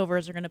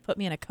leftovers are going to put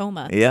me in a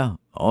coma. Yeah.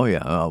 Oh,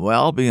 yeah.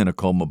 Well, I'll be in a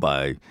coma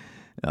by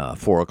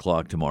 4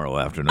 o'clock tomorrow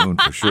afternoon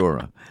for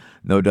sure.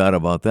 No doubt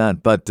about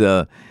that. But,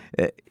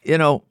 is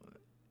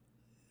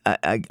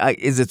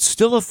it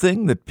still a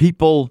thing that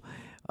people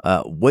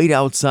wait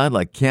outside,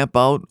 like camp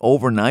out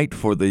overnight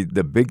for the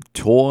big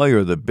toy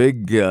or the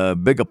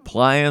big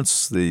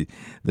appliance, the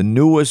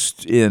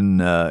newest in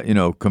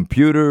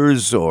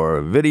computers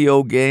or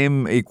video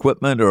game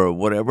equipment or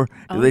whatever?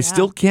 Do they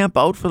still camp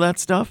out for that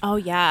stuff? Oh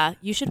yeah,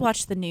 you should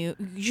watch the news.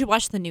 You should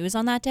watch the news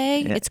on that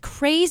day. Yeah. It's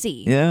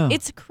crazy. Yeah,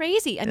 it's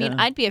crazy. I mean,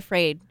 I'd be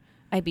afraid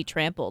I'd be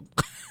trampled.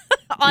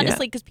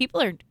 Honestly, because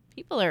people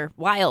are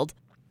wild.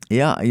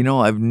 Yeah,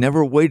 I've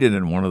never waited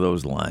in one of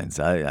those lines.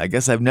 I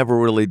guess I've never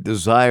really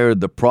desired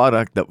the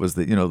product that was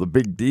the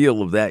big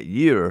deal of that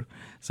year.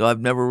 So I've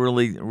never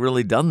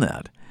really done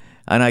that.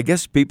 And I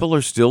guess people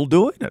are still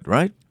doing it,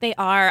 right? They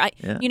are. I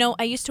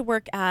used to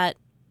work at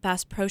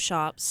Bass Pro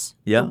Shops.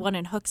 Yeah. The one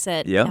in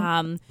Hooksett. Yeah.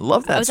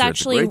 Love that. I was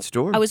actually, it's a great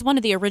store. I was one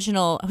of the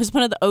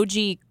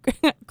OG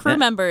crew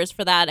members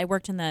for that. I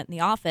worked in the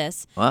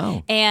office.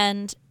 Wow.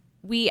 And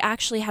we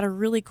actually had a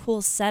really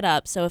cool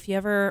setup. So if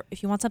you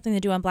want something to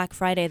do on Black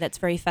Friday that's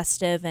very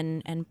festive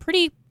and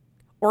pretty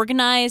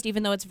organized,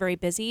 even though it's very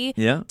busy,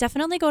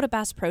 definitely go to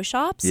Bass Pro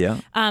Shops. Yeah.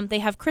 They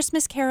have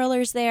Christmas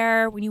carolers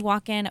there when you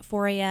walk in at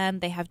 4 a.m.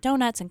 They have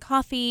donuts and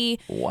coffee.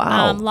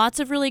 Wow. Lots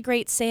of really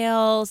great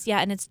sales. Yeah,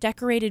 and it's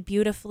decorated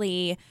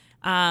beautifully,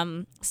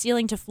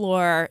 ceiling to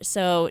floor.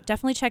 So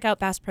definitely check out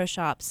Bass Pro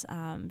Shops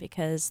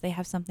because they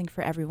have something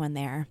for everyone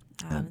there.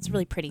 It's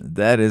really pretty.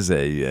 That is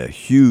a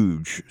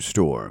huge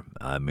store.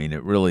 I mean,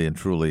 it really and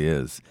truly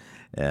is.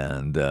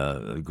 And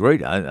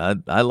great.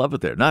 I love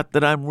it there. Not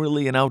that I'm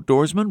really an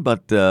outdoorsman,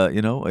 but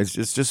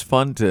it's just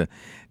fun to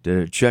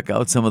check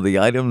out some of the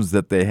items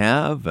that they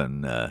have,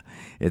 and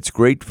it's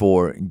great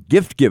for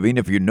gift giving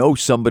if you know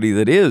somebody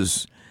that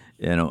is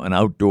an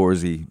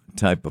outdoorsy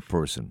type of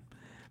person.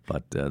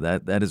 But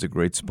that is a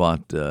great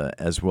spot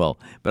as well.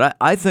 But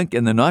I think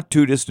in the not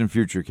too distant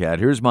future, Kat,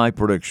 here's my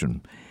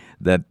prediction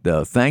that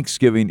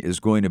Thanksgiving is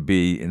going to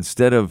be,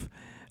 instead of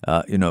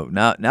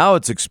now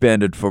it's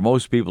expanded for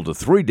most people to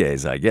 3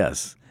 days, I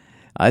guess.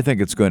 I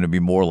think it's going to be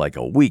more like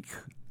a week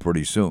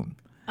pretty soon.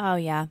 Oh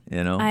yeah,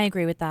 I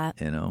agree with that.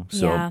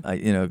 So yeah.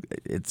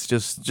 It's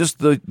just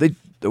the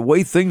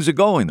way things are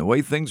going, the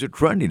way things are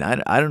trending.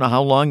 I don't know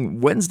how long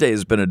Wednesday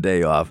has been a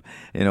day off.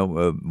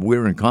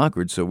 We're in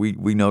Concord, so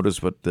we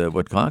notice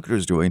what Concord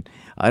is doing.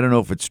 I don't know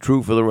if it's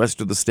true for the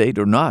rest of the state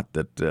or not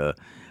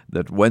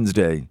that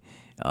Wednesday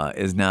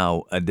is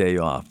now a day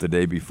off, the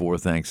day before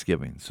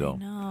Thanksgiving. So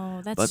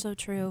no, that's so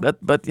true.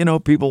 But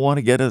people want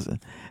to get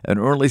an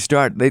early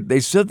start. They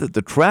said that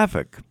the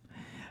traffic,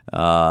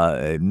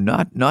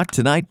 not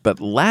tonight, but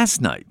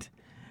last night,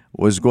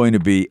 was going to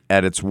be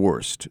at its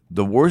worst.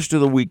 The worst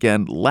of the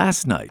weekend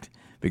last night,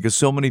 because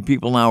so many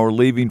people now are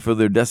leaving for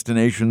their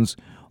destinations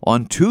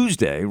on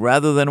Tuesday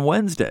rather than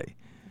Wednesday.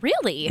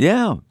 Really?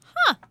 Yeah.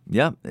 Huh.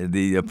 Yeah.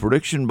 The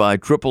prediction by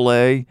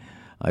AAA,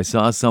 I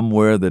saw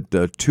somewhere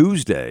that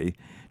Tuesday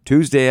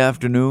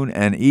afternoon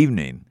and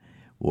evening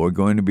were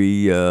going to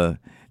be the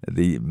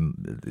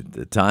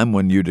time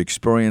when you'd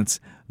experience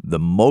the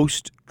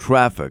most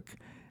traffic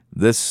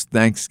this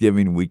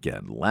Thanksgiving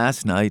weekend.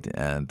 Last night,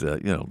 and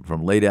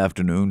from late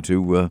afternoon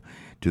to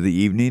the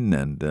evening,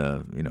 and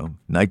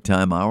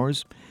nighttime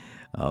hours,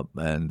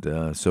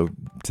 so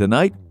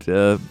tonight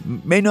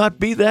may not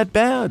be that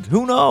bad.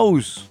 Who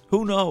knows?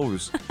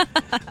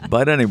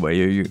 But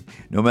anyway,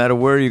 no matter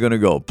where you're going to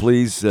go,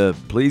 please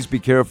be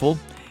careful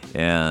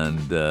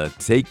and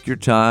take your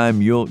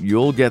time.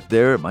 You'll get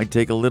there. It might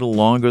take a little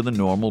longer than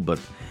normal,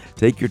 but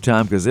take your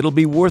time, because it'll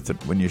be worth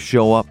it when you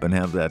show up and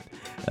have that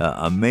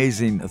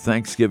amazing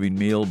Thanksgiving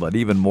meal, but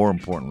even more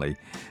importantly,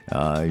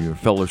 your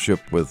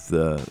fellowship with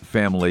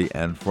family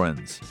and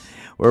friends.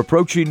 We're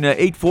approaching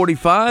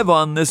 8:45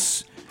 on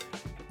this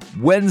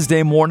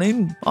Wednesday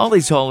morning. All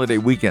these holiday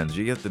weekends,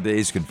 you get the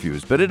days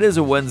confused, but it is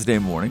a Wednesday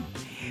morning,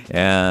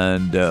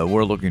 and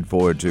we're looking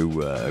forward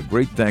to a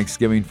great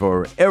Thanksgiving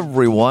for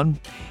everyone.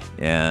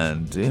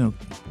 And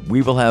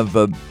we will have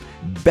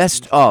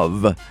best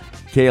of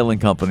Kale and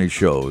Company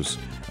shows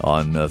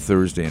on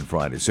Thursday and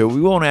Friday. So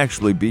we won't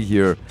actually be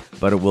here,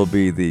 but it will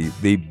be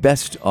the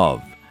best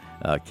of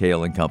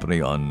Kale and Company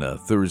on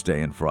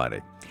Thursday and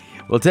Friday.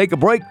 We'll take a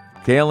break.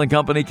 Kale and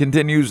Company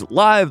continues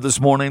live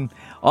this morning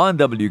on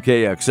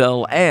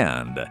WKXL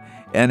and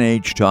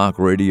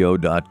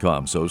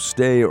NHTalkRadio.com. So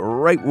stay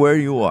right where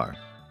you are.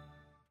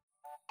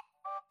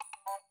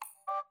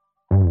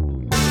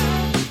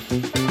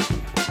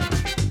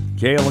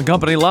 Kale and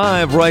Company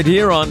live right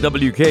here on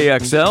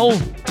WKXL,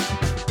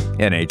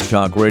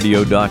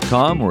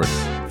 NHTalkRadio.com. We're at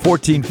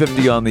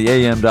 1450 on the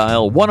AM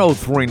dial,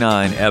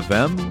 1039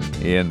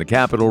 FM in the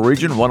Capital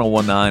Region,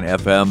 1019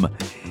 FM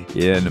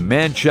in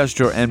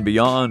Manchester and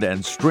beyond,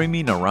 and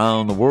streaming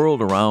around the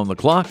world, around the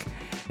clock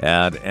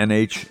at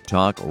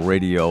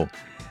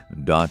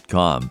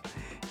NHTalkRadio.com.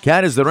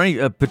 Kat, is there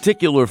any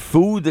particular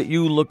food that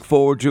you look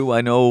forward to?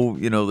 I know,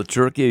 the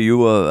turkey. Are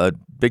you a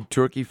big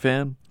turkey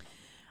fan?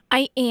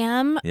 I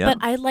am, but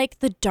I like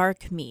the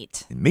dark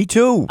meat. Me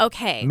too.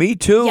 Okay. Me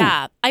too.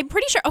 Yeah, I'm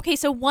pretty sure. Okay,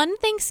 so one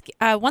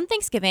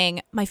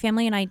Thanksgiving, my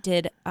family and I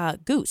did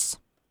goose.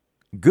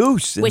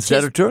 Goose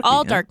instead of turkey.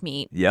 All dark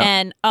meat. Yeah.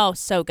 And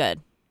so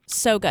good.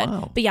 So good.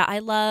 Wow. But yeah, I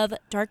love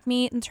dark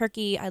meat and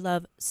turkey. I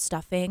love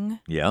stuffing.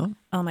 Yeah.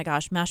 Oh my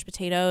gosh, mashed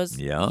potatoes.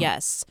 Yeah.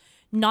 Yes.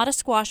 Not a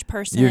squash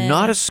person. You're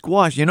not a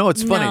squash.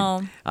 It's funny.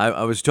 No.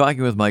 I was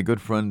talking with my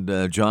good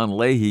friend John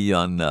Leahy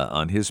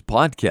on his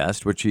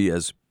podcast, which he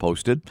has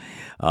posted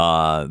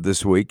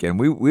this week, and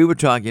we were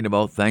talking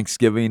about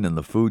Thanksgiving and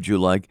the food you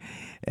like,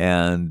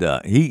 and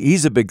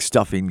he's a big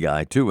stuffing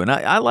guy too, and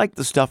I like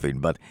the stuffing,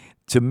 but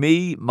to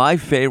me, my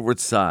favorite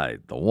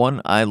side, the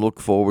one I look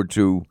forward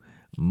to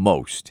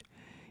most,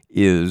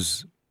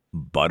 is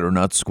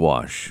butternut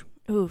squash.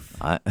 Oof.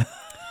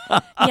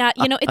 Yeah,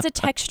 it's a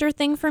texture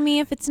thing for me.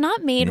 If it's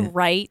not made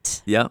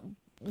right,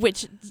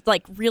 which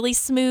like really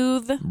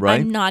smooth,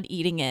 right. I'm not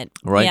eating it.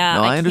 Right. Yeah,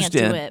 no, I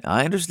understand. Can't do it.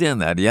 I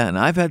understand that. Yeah, and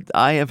I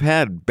have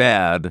had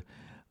bad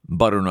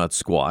butternut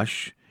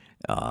squash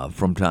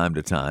from time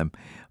to time,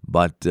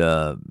 but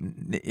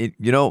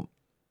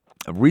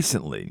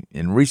recently,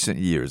 in recent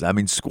years, I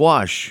mean,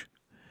 squash,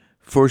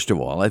 first of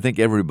all, I think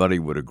everybody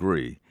would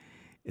agree,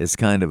 is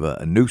kind of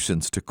a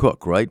nuisance to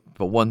cook, right?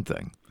 For one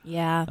thing.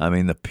 Yeah. I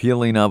mean, the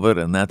peeling of it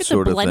and that You have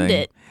sort to of blend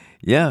thing. it.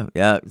 Yeah,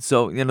 yeah.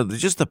 So,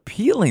 just the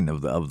peeling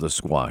of the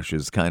squash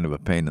is kind of a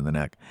pain in the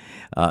neck.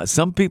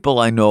 Some people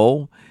I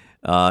know,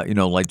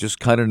 like just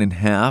cut it in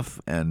half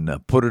and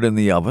put it in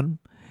the oven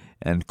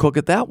and cook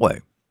it that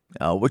way,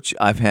 which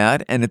I've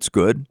had, and it's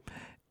good.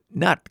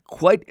 Not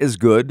quite as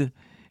good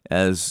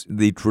as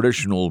the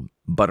traditional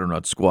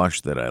butternut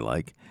squash that I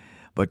like.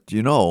 But,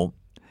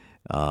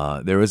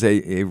 there is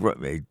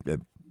a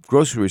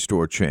grocery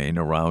store chain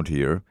around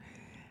here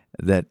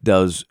that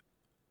does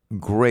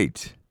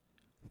great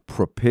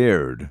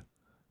prepared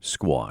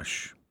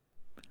squash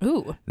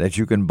Ooh. that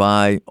you can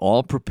buy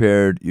all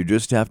prepared. You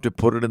just have to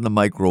put it in the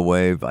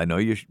microwave. I know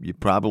you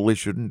probably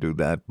shouldn't do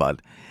that,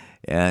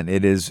 and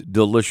it is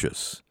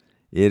delicious.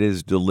 It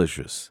is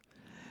delicious.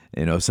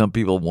 Some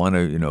people want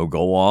to,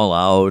 go all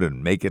out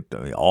and make it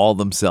all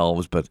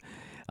themselves, but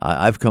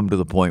I've come to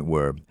the point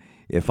where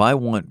if I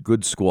want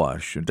good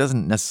squash, it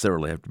doesn't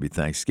necessarily have to be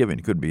Thanksgiving.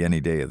 It could be any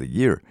day of the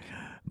year.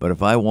 But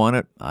if I want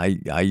it,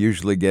 I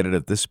usually get it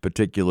at this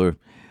particular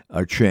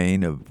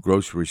chain of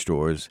grocery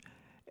stores,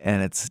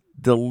 and it's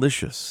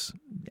delicious,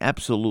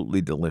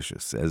 absolutely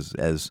delicious,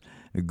 as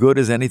good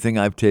as anything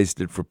I've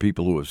tasted for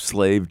people who have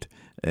slaved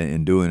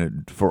in doing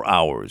it for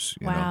hours.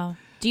 Wow.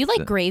 Do you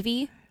like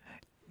gravy?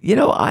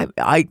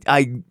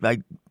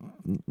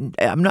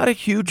 I'm not a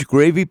huge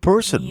gravy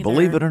person, Neither.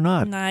 believe it or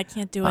not. No, I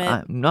can't do it.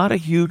 I'm not a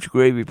huge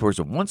gravy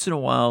person. Once in a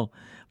while,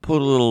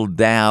 put a little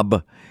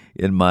dab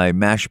in my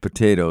mashed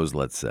potatoes,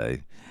 let's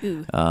say.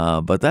 Ooh.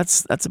 But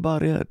that's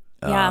about it.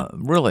 Yeah.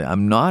 Really,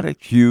 I'm not a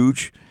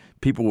huge.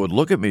 People would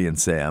look at me and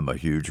say I'm a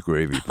huge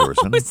gravy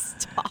person.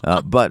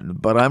 Stop.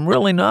 But I'm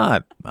really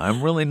not.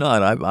 I'm really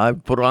not.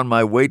 I've put on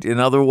my weight in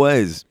other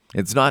ways.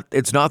 It's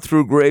not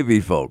through gravy,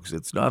 folks.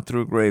 It's not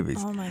through gravies.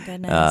 Oh my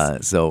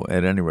goodness. So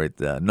at any rate,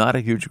 not a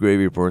huge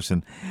gravy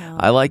person. No.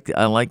 I like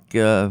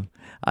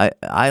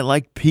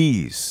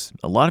peas.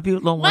 A lot of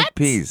people don't like What?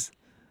 peas.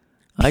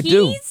 I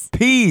do. Peas?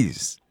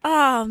 Peas.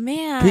 Oh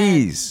man.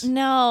 Peas.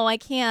 No, I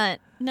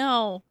can't.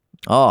 No.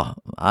 Oh,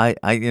 I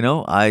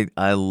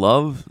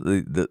love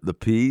the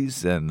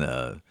peas and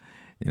the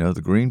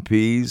green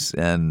peas,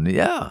 and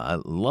yeah, I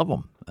love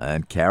them.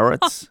 And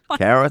carrots,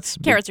 Carrots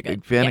are good.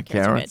 Big fan of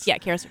carrots. Yeah,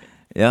 carrots are good.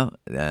 Yeah,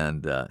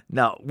 and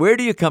now where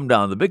do you come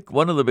down?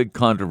 One of the big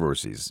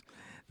controversies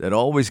that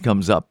always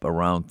comes up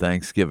around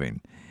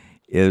Thanksgiving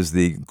is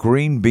the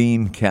green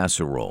bean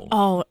casserole.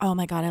 Oh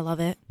my God, I love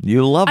it.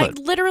 You love I it.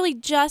 literally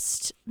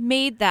just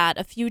made that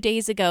a few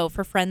days ago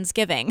for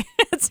Friendsgiving.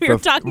 That's what we were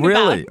talking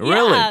really, about.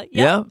 Really?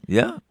 Yeah.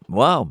 Yeah.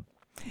 Wow.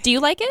 Do you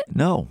like it?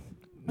 No.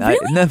 Really?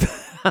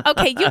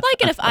 Okay, you'd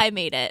like it if I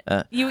made it.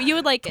 You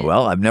would like it.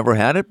 Well, I've never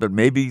had it, but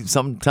maybe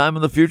sometime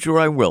in the future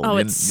I will. Oh,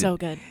 it's so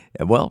good.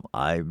 Well,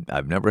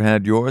 I've never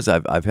had yours.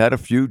 I've had a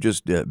few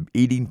just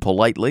eating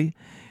politely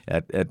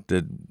at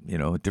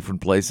different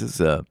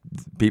places.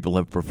 People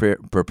have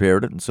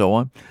prepared it and so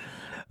on.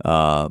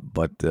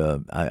 But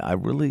I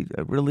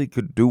really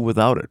could do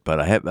without it. But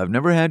I've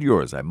never had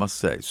yours, I must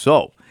say.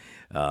 So.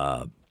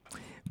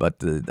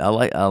 But I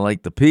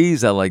like the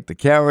peas, I like the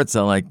carrots,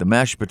 I like the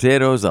mashed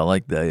potatoes, I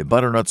like the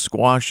butternut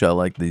squash, I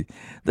like the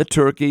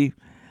turkey.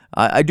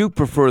 I do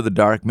prefer the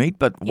dark meat,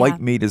 but white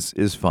meat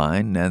is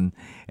fine, and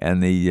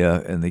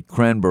the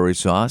cranberry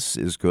sauce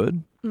is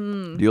good.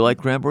 Do you like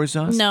cranberry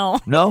sauce? No.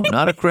 No,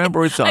 not a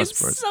cranberry sauce I'm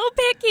person. so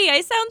picky.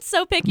 I sound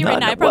so picky right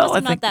now. I promise well, I'm I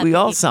not think that we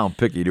all picky. sound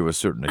picky to a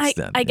certain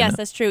extent. I guess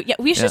that's true. Yeah,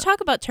 we should talk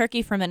about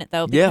turkey for a minute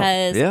though,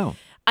 because yeah.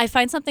 I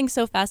find something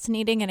so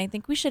fascinating, and I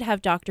think we should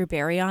have Dr.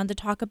 Barry on to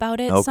talk about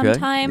it Okay,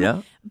 sometime.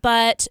 yeah.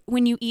 But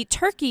when you eat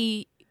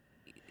turkey,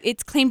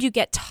 it's claimed you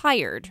get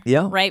tired,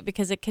 Yeah. right?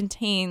 Because it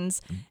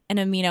contains an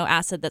amino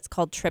acid that's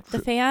called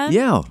tryptophan.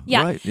 Yeah,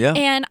 Yeah. right, yeah.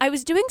 And I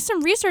was doing some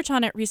research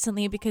on it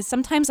recently because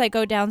sometimes I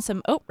go down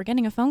some. Oh, we're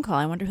getting a phone call.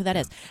 I wonder who that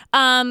is.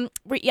 I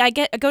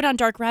go down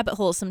dark rabbit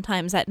holes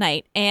sometimes at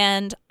night,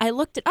 and I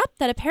looked it up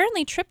that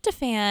apparently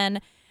tryptophan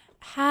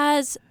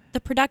has the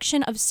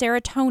production of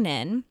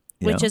serotonin,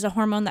 which Yeah. is a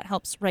hormone that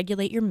helps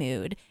regulate your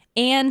mood,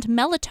 and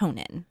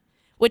melatonin,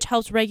 which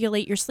helps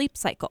regulate your sleep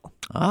cycle.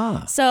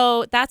 Ah,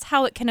 So that's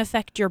how it can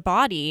affect your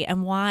body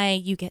and why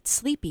you get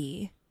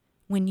sleepy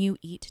when you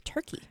eat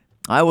turkey.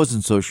 I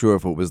wasn't so sure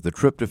if it was the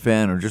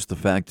tryptophan or just the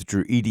fact that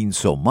you're eating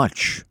so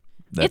much.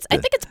 I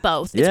think it's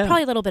both. It's Yeah.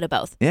 probably a little bit of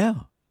both. Yeah.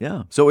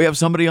 So we have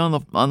somebody on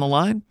the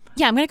line.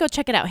 Yeah, I'm going to go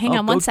check it out. Hang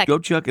on one second. Go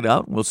check it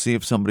out. We'll see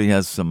if somebody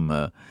has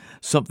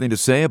something to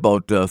say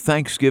about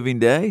Thanksgiving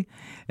Day,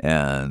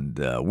 and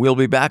we'll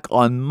be back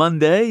on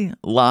Monday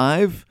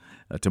live.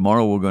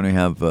 Tomorrow we're going to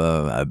have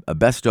a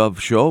best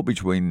of show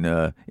between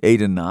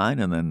 8 and 9,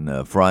 and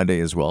then Friday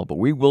as well. But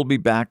we will be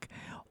back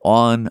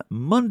on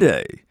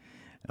Monday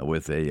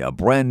with a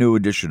brand new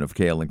edition of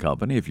Kale and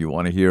Company. If you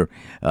want to hear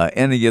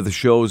any of the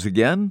shows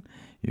again,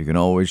 you can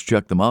always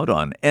check them out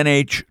on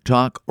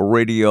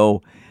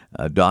nhtalkradio.com.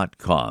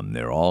 WKXL.com.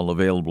 They're all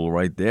available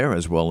right there,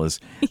 as well as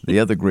the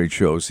other great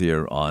shows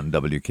here on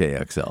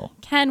WKXL.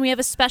 Ken, we have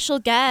a special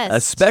guest.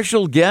 A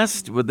special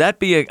guest? Would that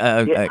be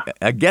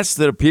a guest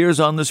that appears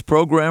on this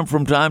program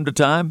from time to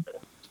time?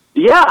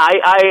 Yeah,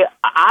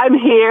 I'm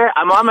here.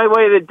 I'm on my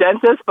way to the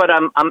dentist, but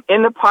I'm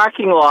in the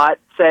parking lot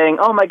saying,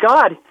 "Oh my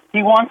God,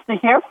 he wants to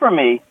hear from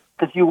me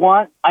because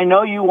I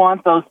know you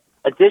want those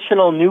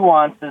additional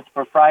nuances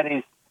for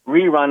Friday's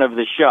rerun of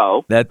the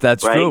show." That's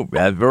right? true.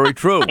 That's very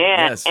true. And,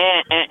 yes.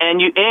 and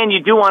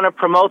you do want to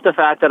promote the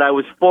fact that I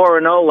was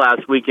 4-0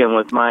 last weekend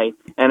with my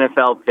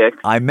NFL pick.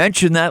 I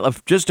mentioned that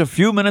just a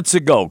few minutes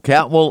ago.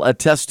 Kat will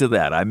attest to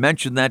that. I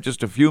mentioned that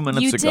just a few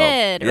minutes ago.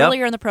 You did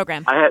earlier in the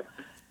program. I had.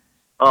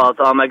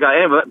 Oh my God!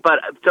 Anyway, but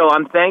so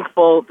I'm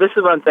thankful. This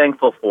is what I'm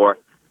thankful for: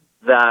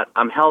 that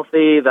I'm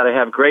healthy, that I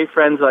have great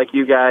friends like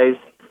you guys.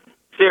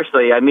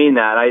 Seriously, I mean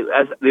that.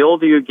 As the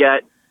older you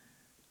get,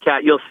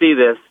 Kat, you'll see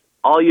this.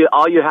 All you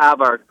have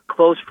are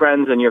close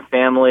friends and your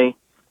family,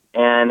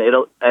 and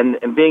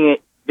being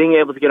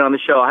able to get on the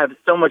show, I have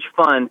so much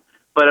fun.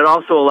 But it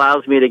also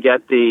allows me to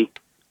get the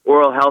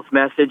oral health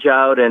message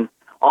out, and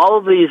all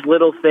of these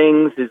little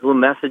things, these little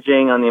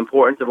messaging on the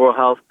importance of oral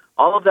health.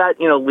 All of that,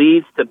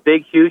 leads to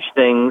big, huge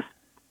things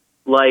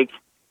like,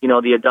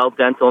 the adult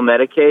dental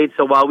Medicaid.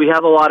 So while we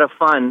have a lot of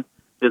fun,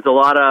 there's a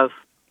lot of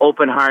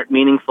open heart,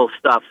 meaningful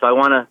stuff. So I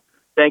want to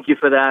thank you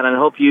for that, and I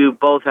hope you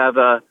both have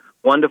a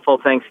wonderful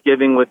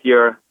Thanksgiving with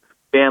your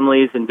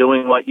families and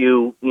doing what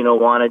you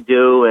want to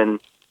do and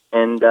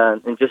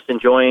just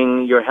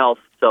enjoying your health.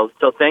 So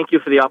thank you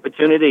for the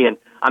opportunity, and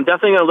I'm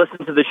definitely going to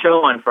listen to the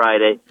show on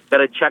Friday. Got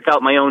to check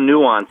out my own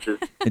nuances.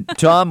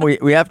 Tom,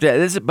 we have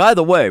to. By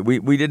the way,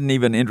 we didn't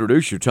even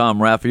introduce you. Tom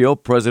Raffio,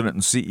 President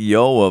and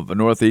CEO of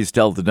Northeast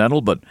Delta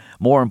Dental, but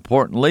more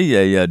importantly,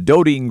 a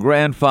doting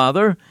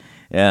grandfather.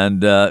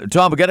 And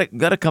Tom, we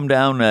got to come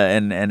down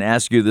and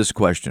ask you this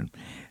question: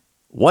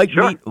 white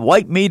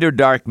meat or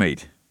dark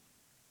meat?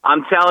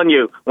 I'm telling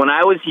you, when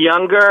I was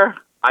younger,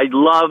 I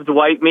loved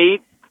white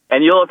meat.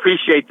 And you'll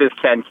appreciate this,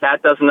 Ken.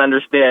 Kat doesn't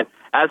understand.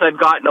 As I've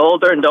gotten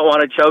older and don't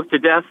want to choke to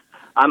death,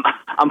 I'm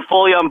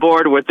fully on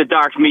board with the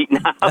dark meat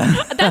now.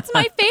 That's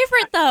my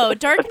favorite, though.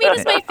 Dark meat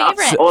is my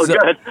favorite.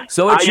 Good.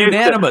 So it's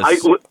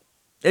unanimous.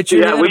 It's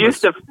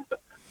unanimous. Yeah,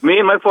 me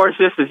and my 4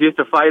 sisters used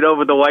to fight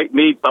over the white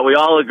meat, but we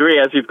all agree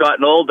as we've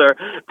gotten older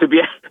to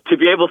be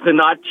able to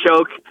not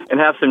choke and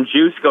have some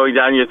juice going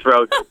down your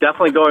throat.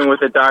 Definitely going with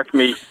the dark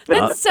meat.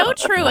 That's so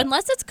true.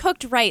 Unless it's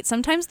cooked right,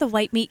 sometimes the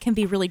white meat can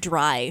be really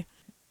dry.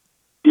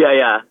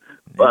 Yeah.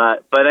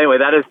 But anyway,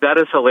 that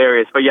is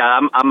hilarious. But yeah,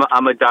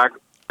 I'm a dark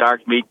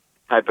meat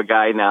type of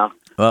guy now.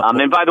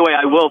 And by the way,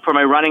 I will, for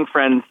my running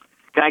friends,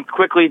 can I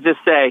quickly just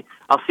say,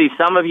 I'll see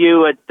some of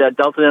you at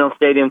Delta Dental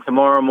Stadium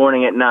tomorrow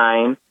morning at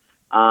 9.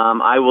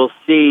 I will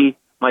see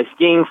my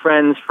skiing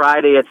friends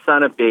Friday at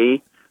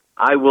Sunapee.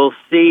 I will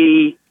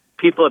see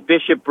people at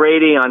Bishop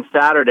Brady on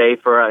Saturday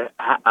for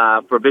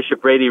a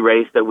Bishop Brady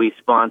race that we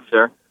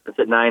sponsor. It's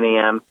at 9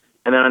 a.m.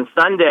 And then on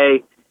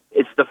Sunday,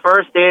 it's the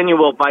first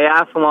annual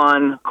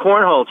biathlon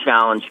cornhole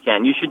challenge,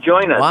 Ken. You should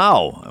join us.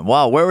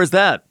 Wow. Where is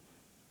that?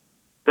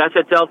 That's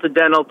at Delta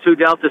Dental, 2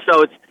 Delta.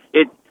 So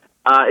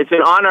it's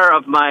in honor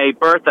of my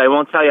birthday. I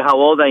won't tell you how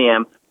old I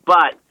am,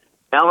 but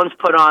Ellen's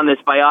put on this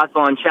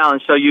biathlon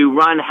challenge. So you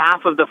run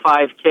half of the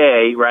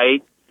 5K,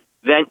 right?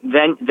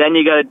 Then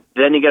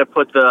you gotta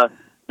put the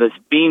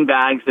bean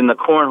bags in the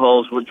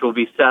cornholes, which will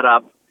be set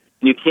up.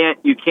 You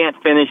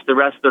can't finish the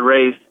rest of the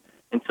race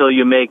until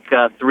you make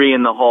 3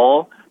 in the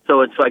hole.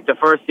 So it's like the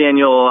first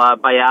annual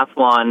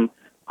biathlon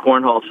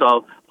cornhole.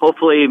 So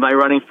hopefully my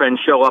running friends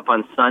show up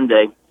on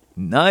Sunday.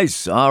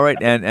 Nice. All right.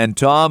 And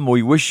Tom,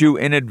 we wish you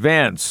in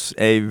advance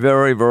a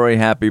very, very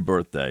happy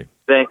birthday.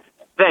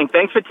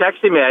 Thanks for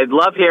texting me. I'd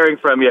love hearing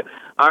from you.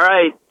 All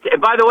right.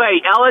 By the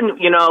way, Ellen,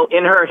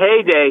 in her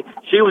heyday,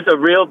 she was a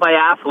real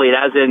biathlete,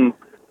 as in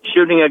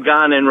shooting a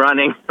gun and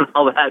running and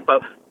all that.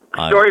 But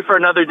story for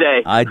another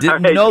day. I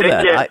didn't know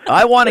that.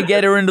 I want to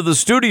get her into the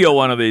studio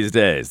one of these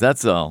days.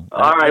 That's all.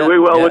 All right, we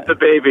will with the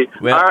baby.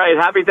 Well, all right,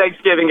 happy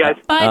Thanksgiving, guys.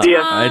 Bye, See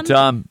ya. Tom. All right,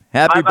 Tom.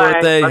 Happy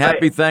birthday. Bye-bye.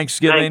 Happy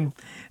Thanksgiving.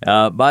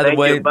 By the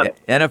way,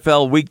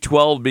 NFL Week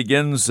 12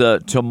 begins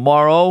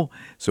tomorrow,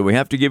 so we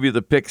have to give you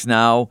the picks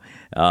now.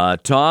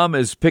 Tom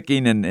is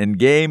picking in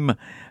game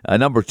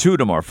number 2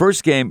 tomorrow.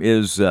 First game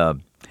is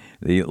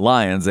the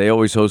Lions. They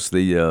always host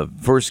the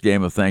first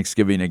game of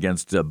Thanksgiving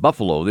against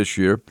Buffalo this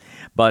year.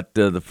 But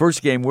the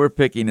first game we're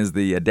picking is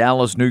the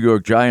Dallas-New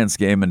York Giants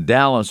game in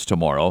Dallas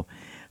tomorrow.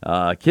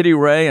 Kitty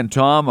Ray and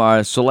Tom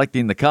are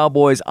selecting the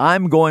Cowboys.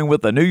 I'm going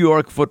with the New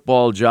York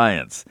Football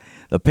Giants.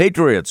 The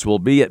Patriots will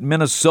be at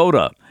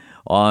Minnesota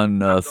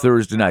on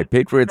Thursday night.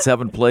 Patriots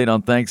haven't played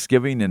on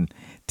Thanksgiving in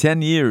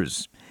 10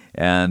 years.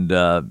 And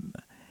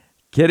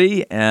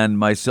Kitty and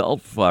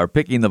myself are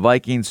picking the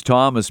Vikings.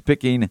 Tom is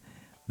picking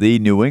the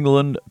New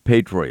England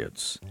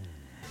Patriots.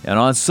 And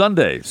on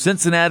Sunday,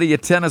 Cincinnati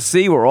at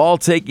Tennessee. We're all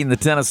taking the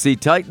Tennessee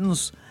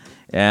Titans.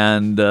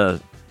 And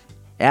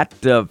at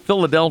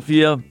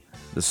Philadelphia,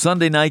 the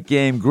Sunday night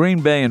game,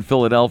 Green Bay and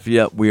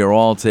Philadelphia, we are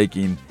all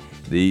taking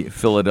the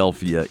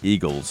Philadelphia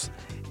Eagles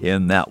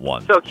in that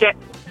one. So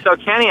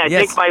Kenny, I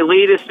Yes. think my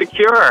lead is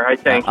secure. I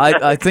think.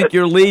 I think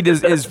your lead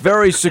is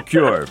very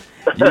secure.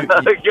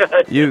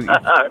 You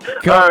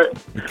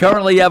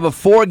currently have a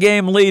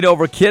 4-game lead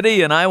over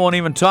Kitty, and I won't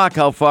even talk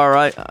how far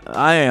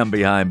I am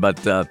behind.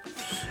 But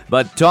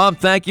Tom,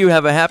 thank you.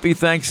 Have a happy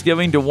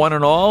Thanksgiving to one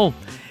and all.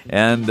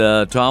 And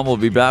Tom will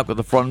be back with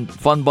the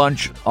Fun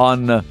Bunch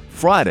on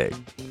Friday,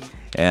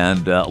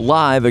 and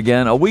live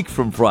again a week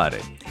from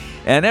Friday.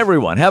 And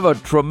everyone, have a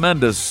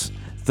tremendous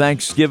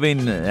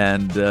Thanksgiving,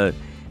 and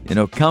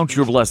count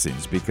your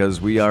blessings,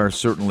 because we are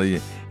certainly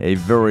a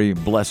very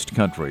blessed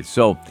country.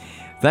 So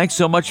thanks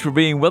so much for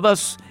being with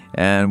us,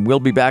 and we'll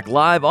be back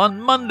live on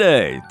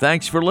Monday.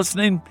 Thanks for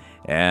listening,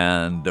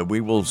 and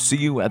we will see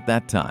you at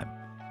that time.